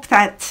I hope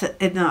that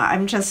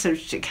I'm just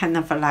kind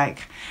of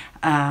like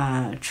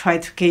try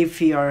to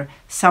give you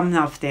some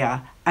of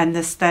the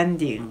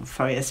understanding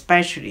for,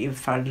 especially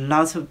for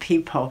lots of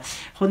people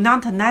who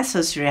not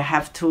necessarily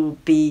have to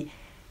be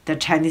the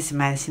Chinese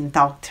medicine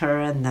doctor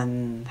and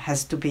then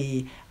has to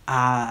be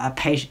a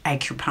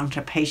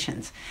acupuncture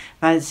patient,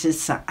 but it's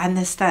just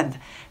understand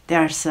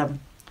there's a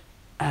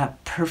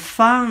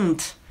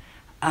profound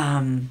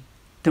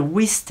the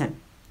wisdom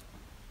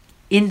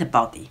in the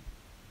body,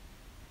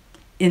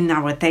 in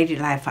our daily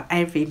life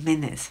every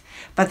minute,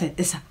 but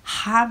it's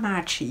how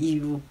much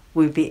you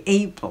will be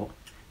able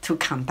to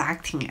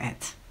conducting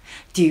it.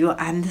 Do you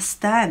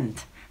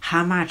understand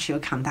how much you're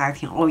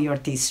conducting, or you're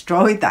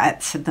destroy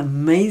that the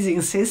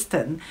amazing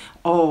system,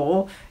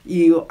 or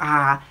you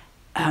are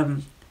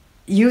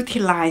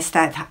utilize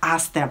that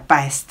as their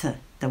best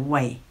the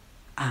way,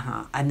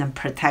 and then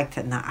protect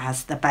it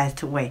as the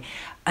best way,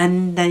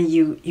 and then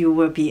you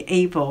will be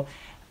able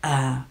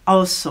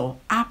also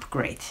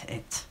upgrade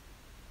it.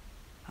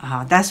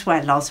 That's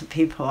why lots of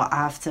people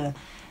after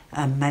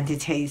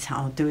meditate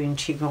or doing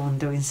qigong,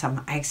 doing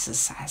some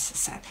exercise,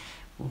 said,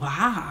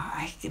 wow,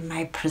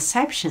 my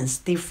perception is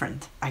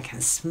different. I can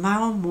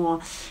smell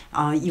more,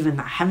 even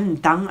I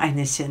haven't done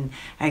anything,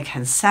 I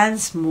can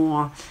sense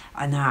more,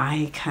 and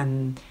I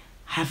can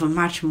have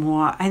much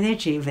more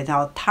energy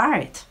without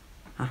tired.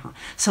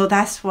 So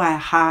that's why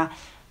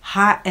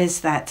how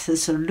is that?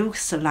 So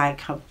looks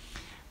like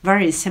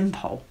very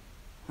simple,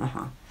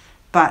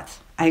 but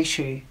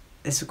actually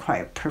it's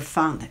quite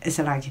profound. It's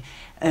like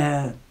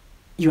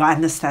you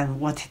understand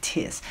what it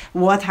is.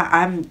 What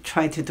I'm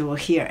trying to do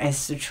here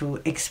is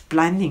to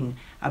explaining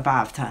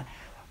about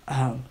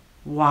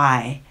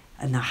why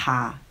and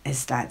how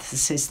is that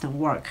system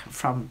work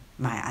from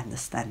my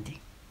understanding.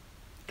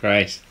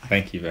 Great.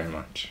 Thank you very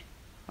much.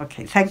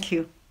 Okay, thank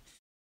you.